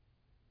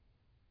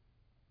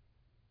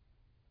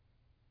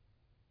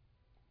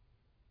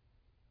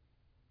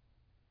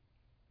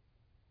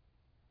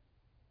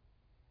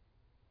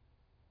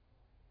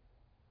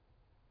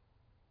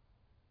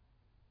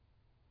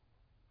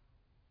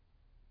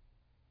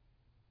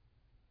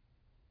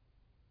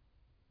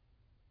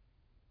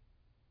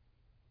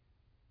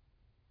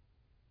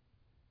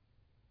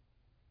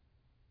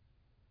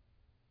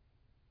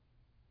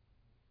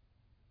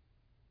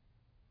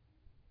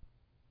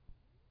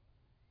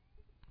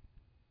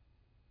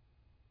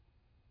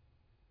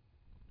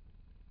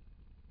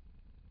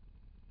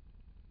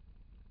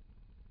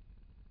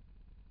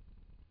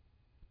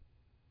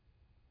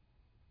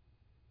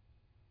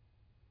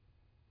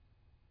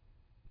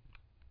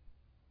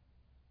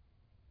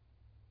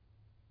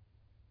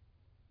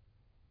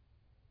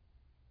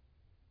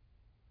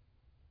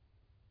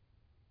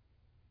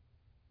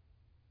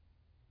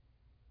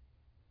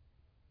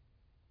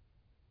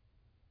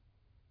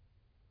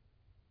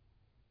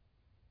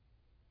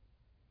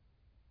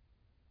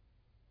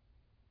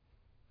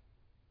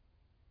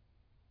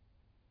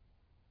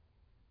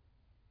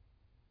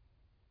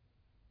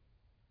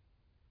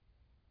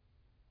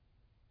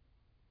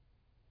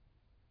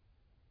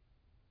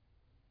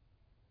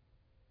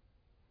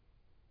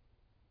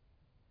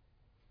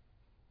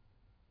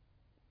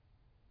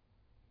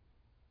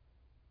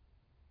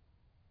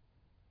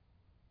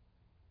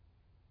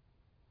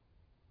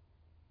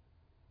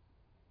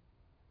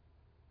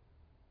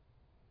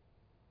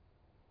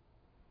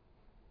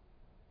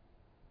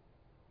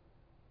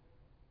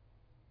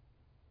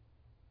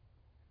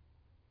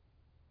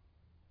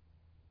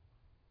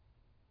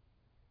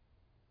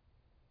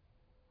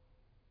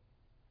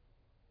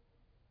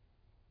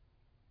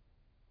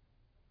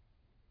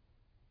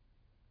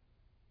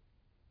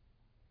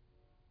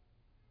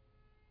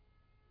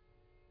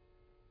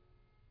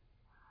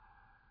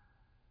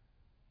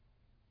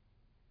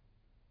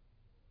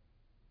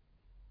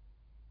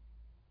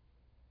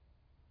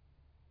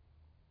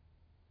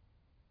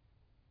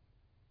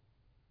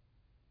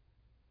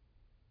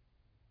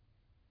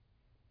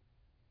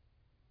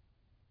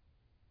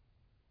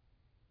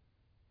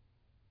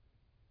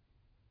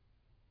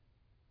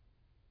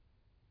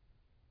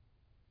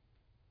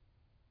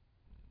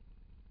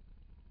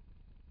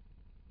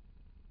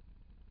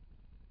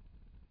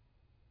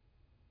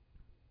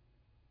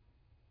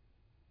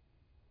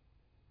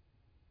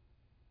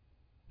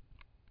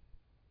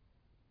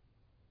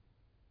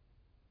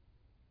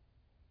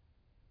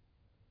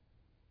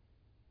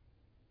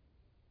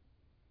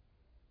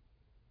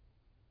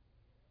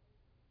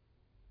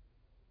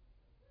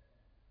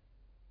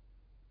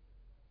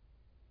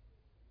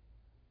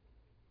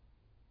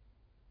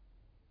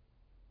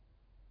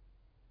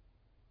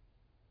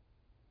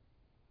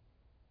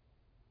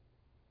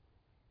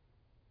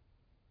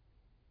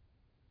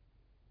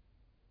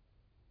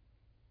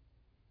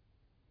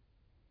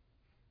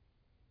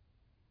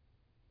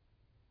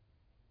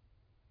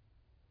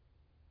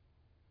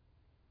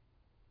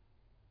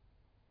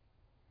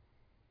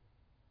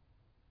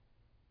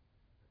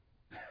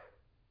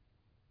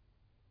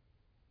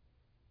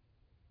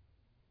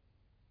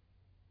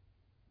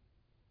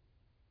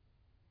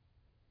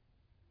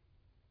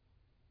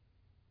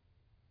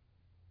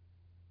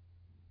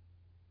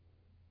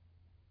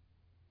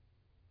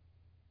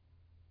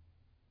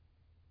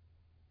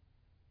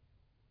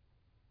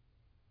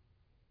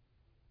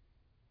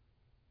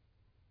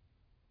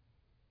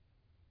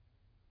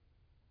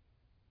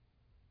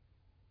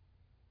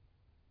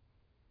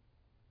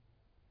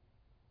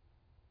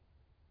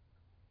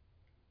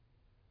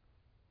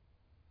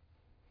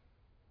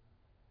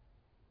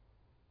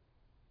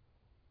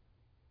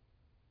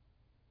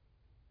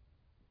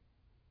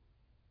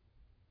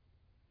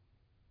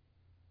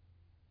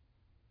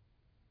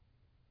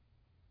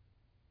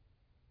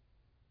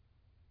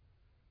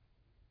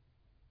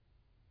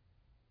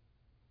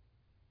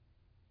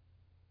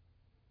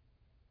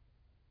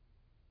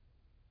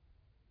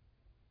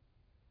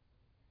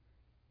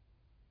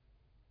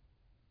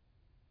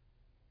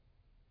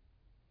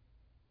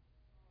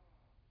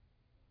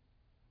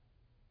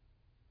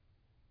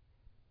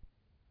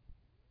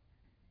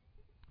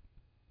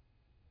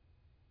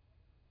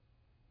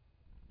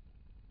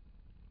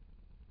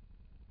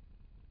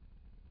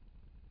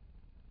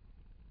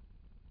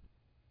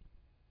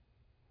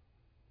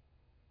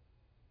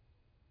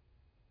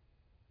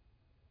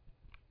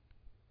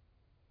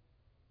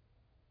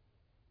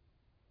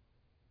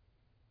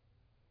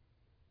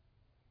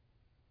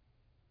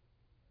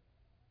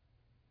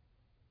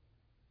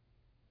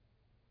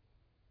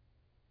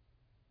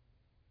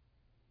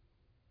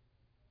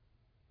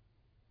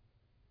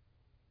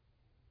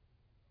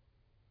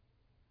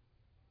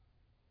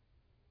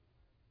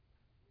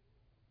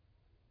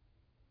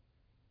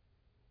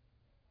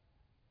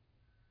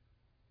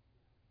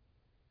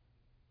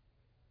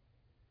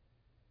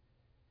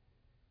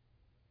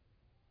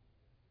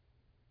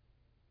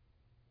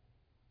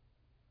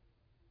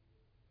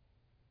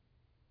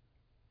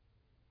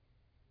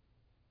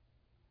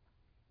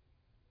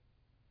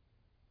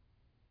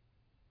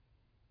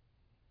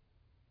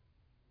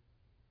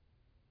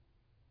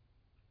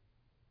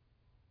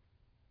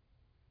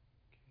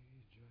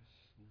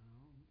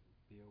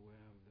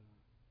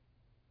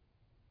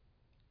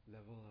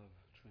 level of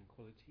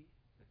tranquility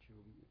that you're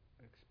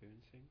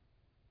experiencing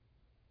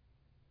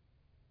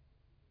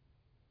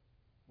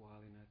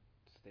while in that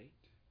state.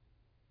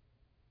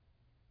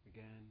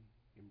 Again,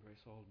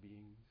 embrace all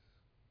beings.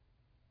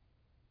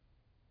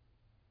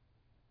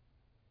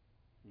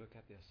 Look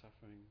at their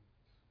suffering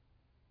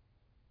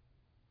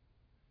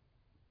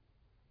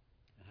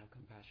and have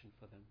compassion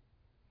for them.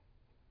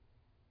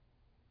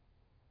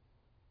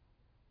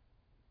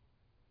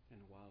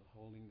 And while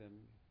holding them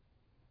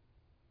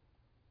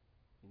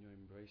in your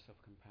embrace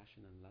of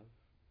compassion and love,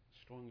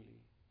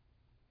 strongly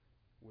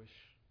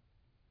wish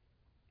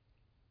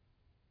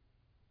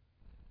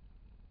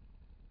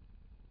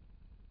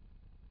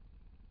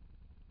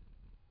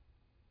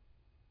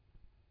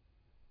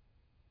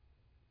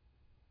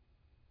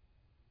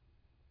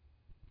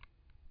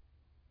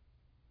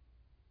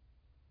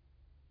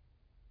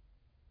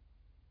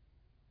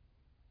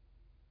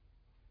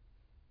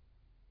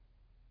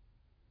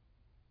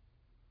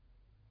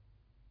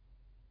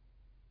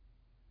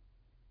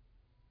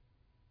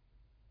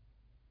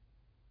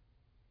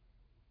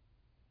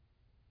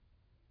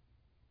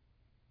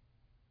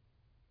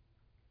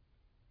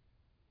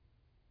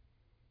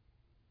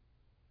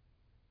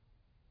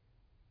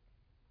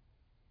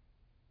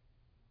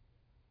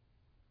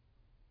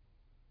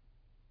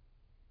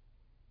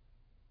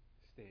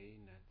stay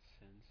in that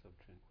sense of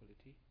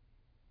tranquility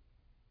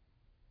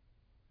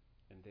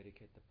and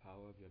dedicate the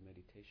power of your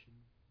meditation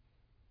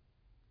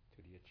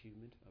to the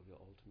achievement of your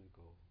ultimate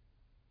goal.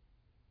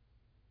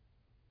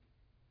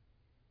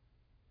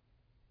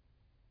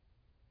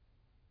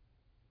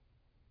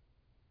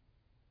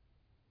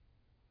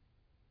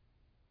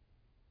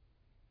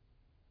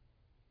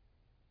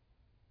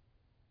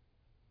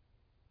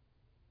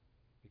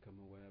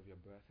 Become aware of your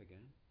breath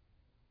again.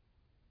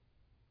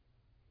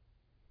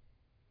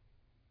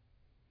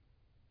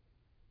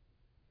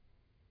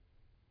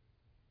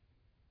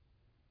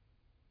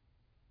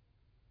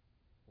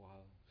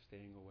 While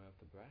staying aware of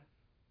the breath,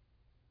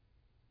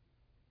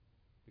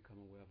 become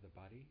aware of the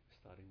body,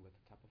 starting with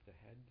the top of the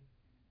head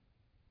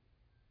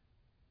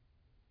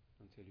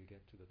until you get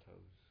to the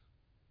toes.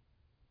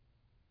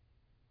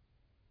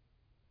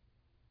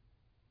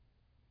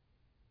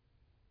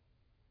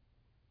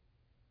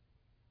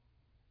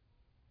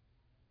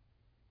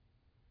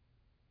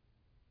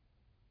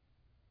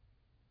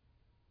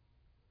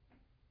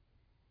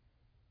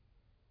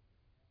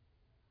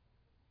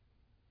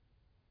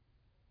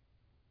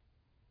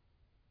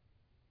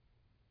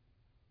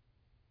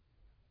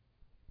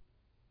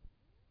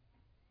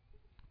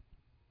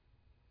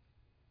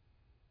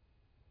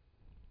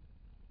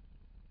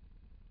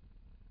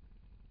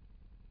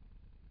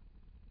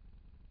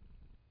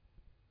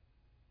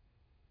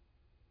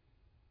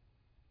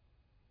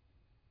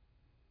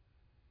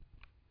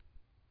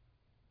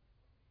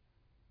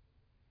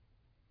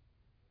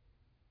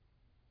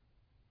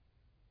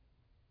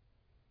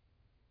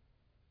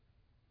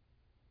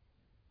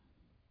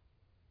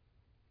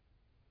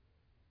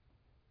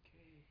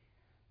 Okay,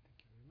 thank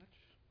you very much.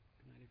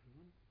 Good night,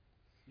 everyone.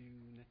 See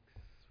you next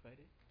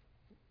Friday.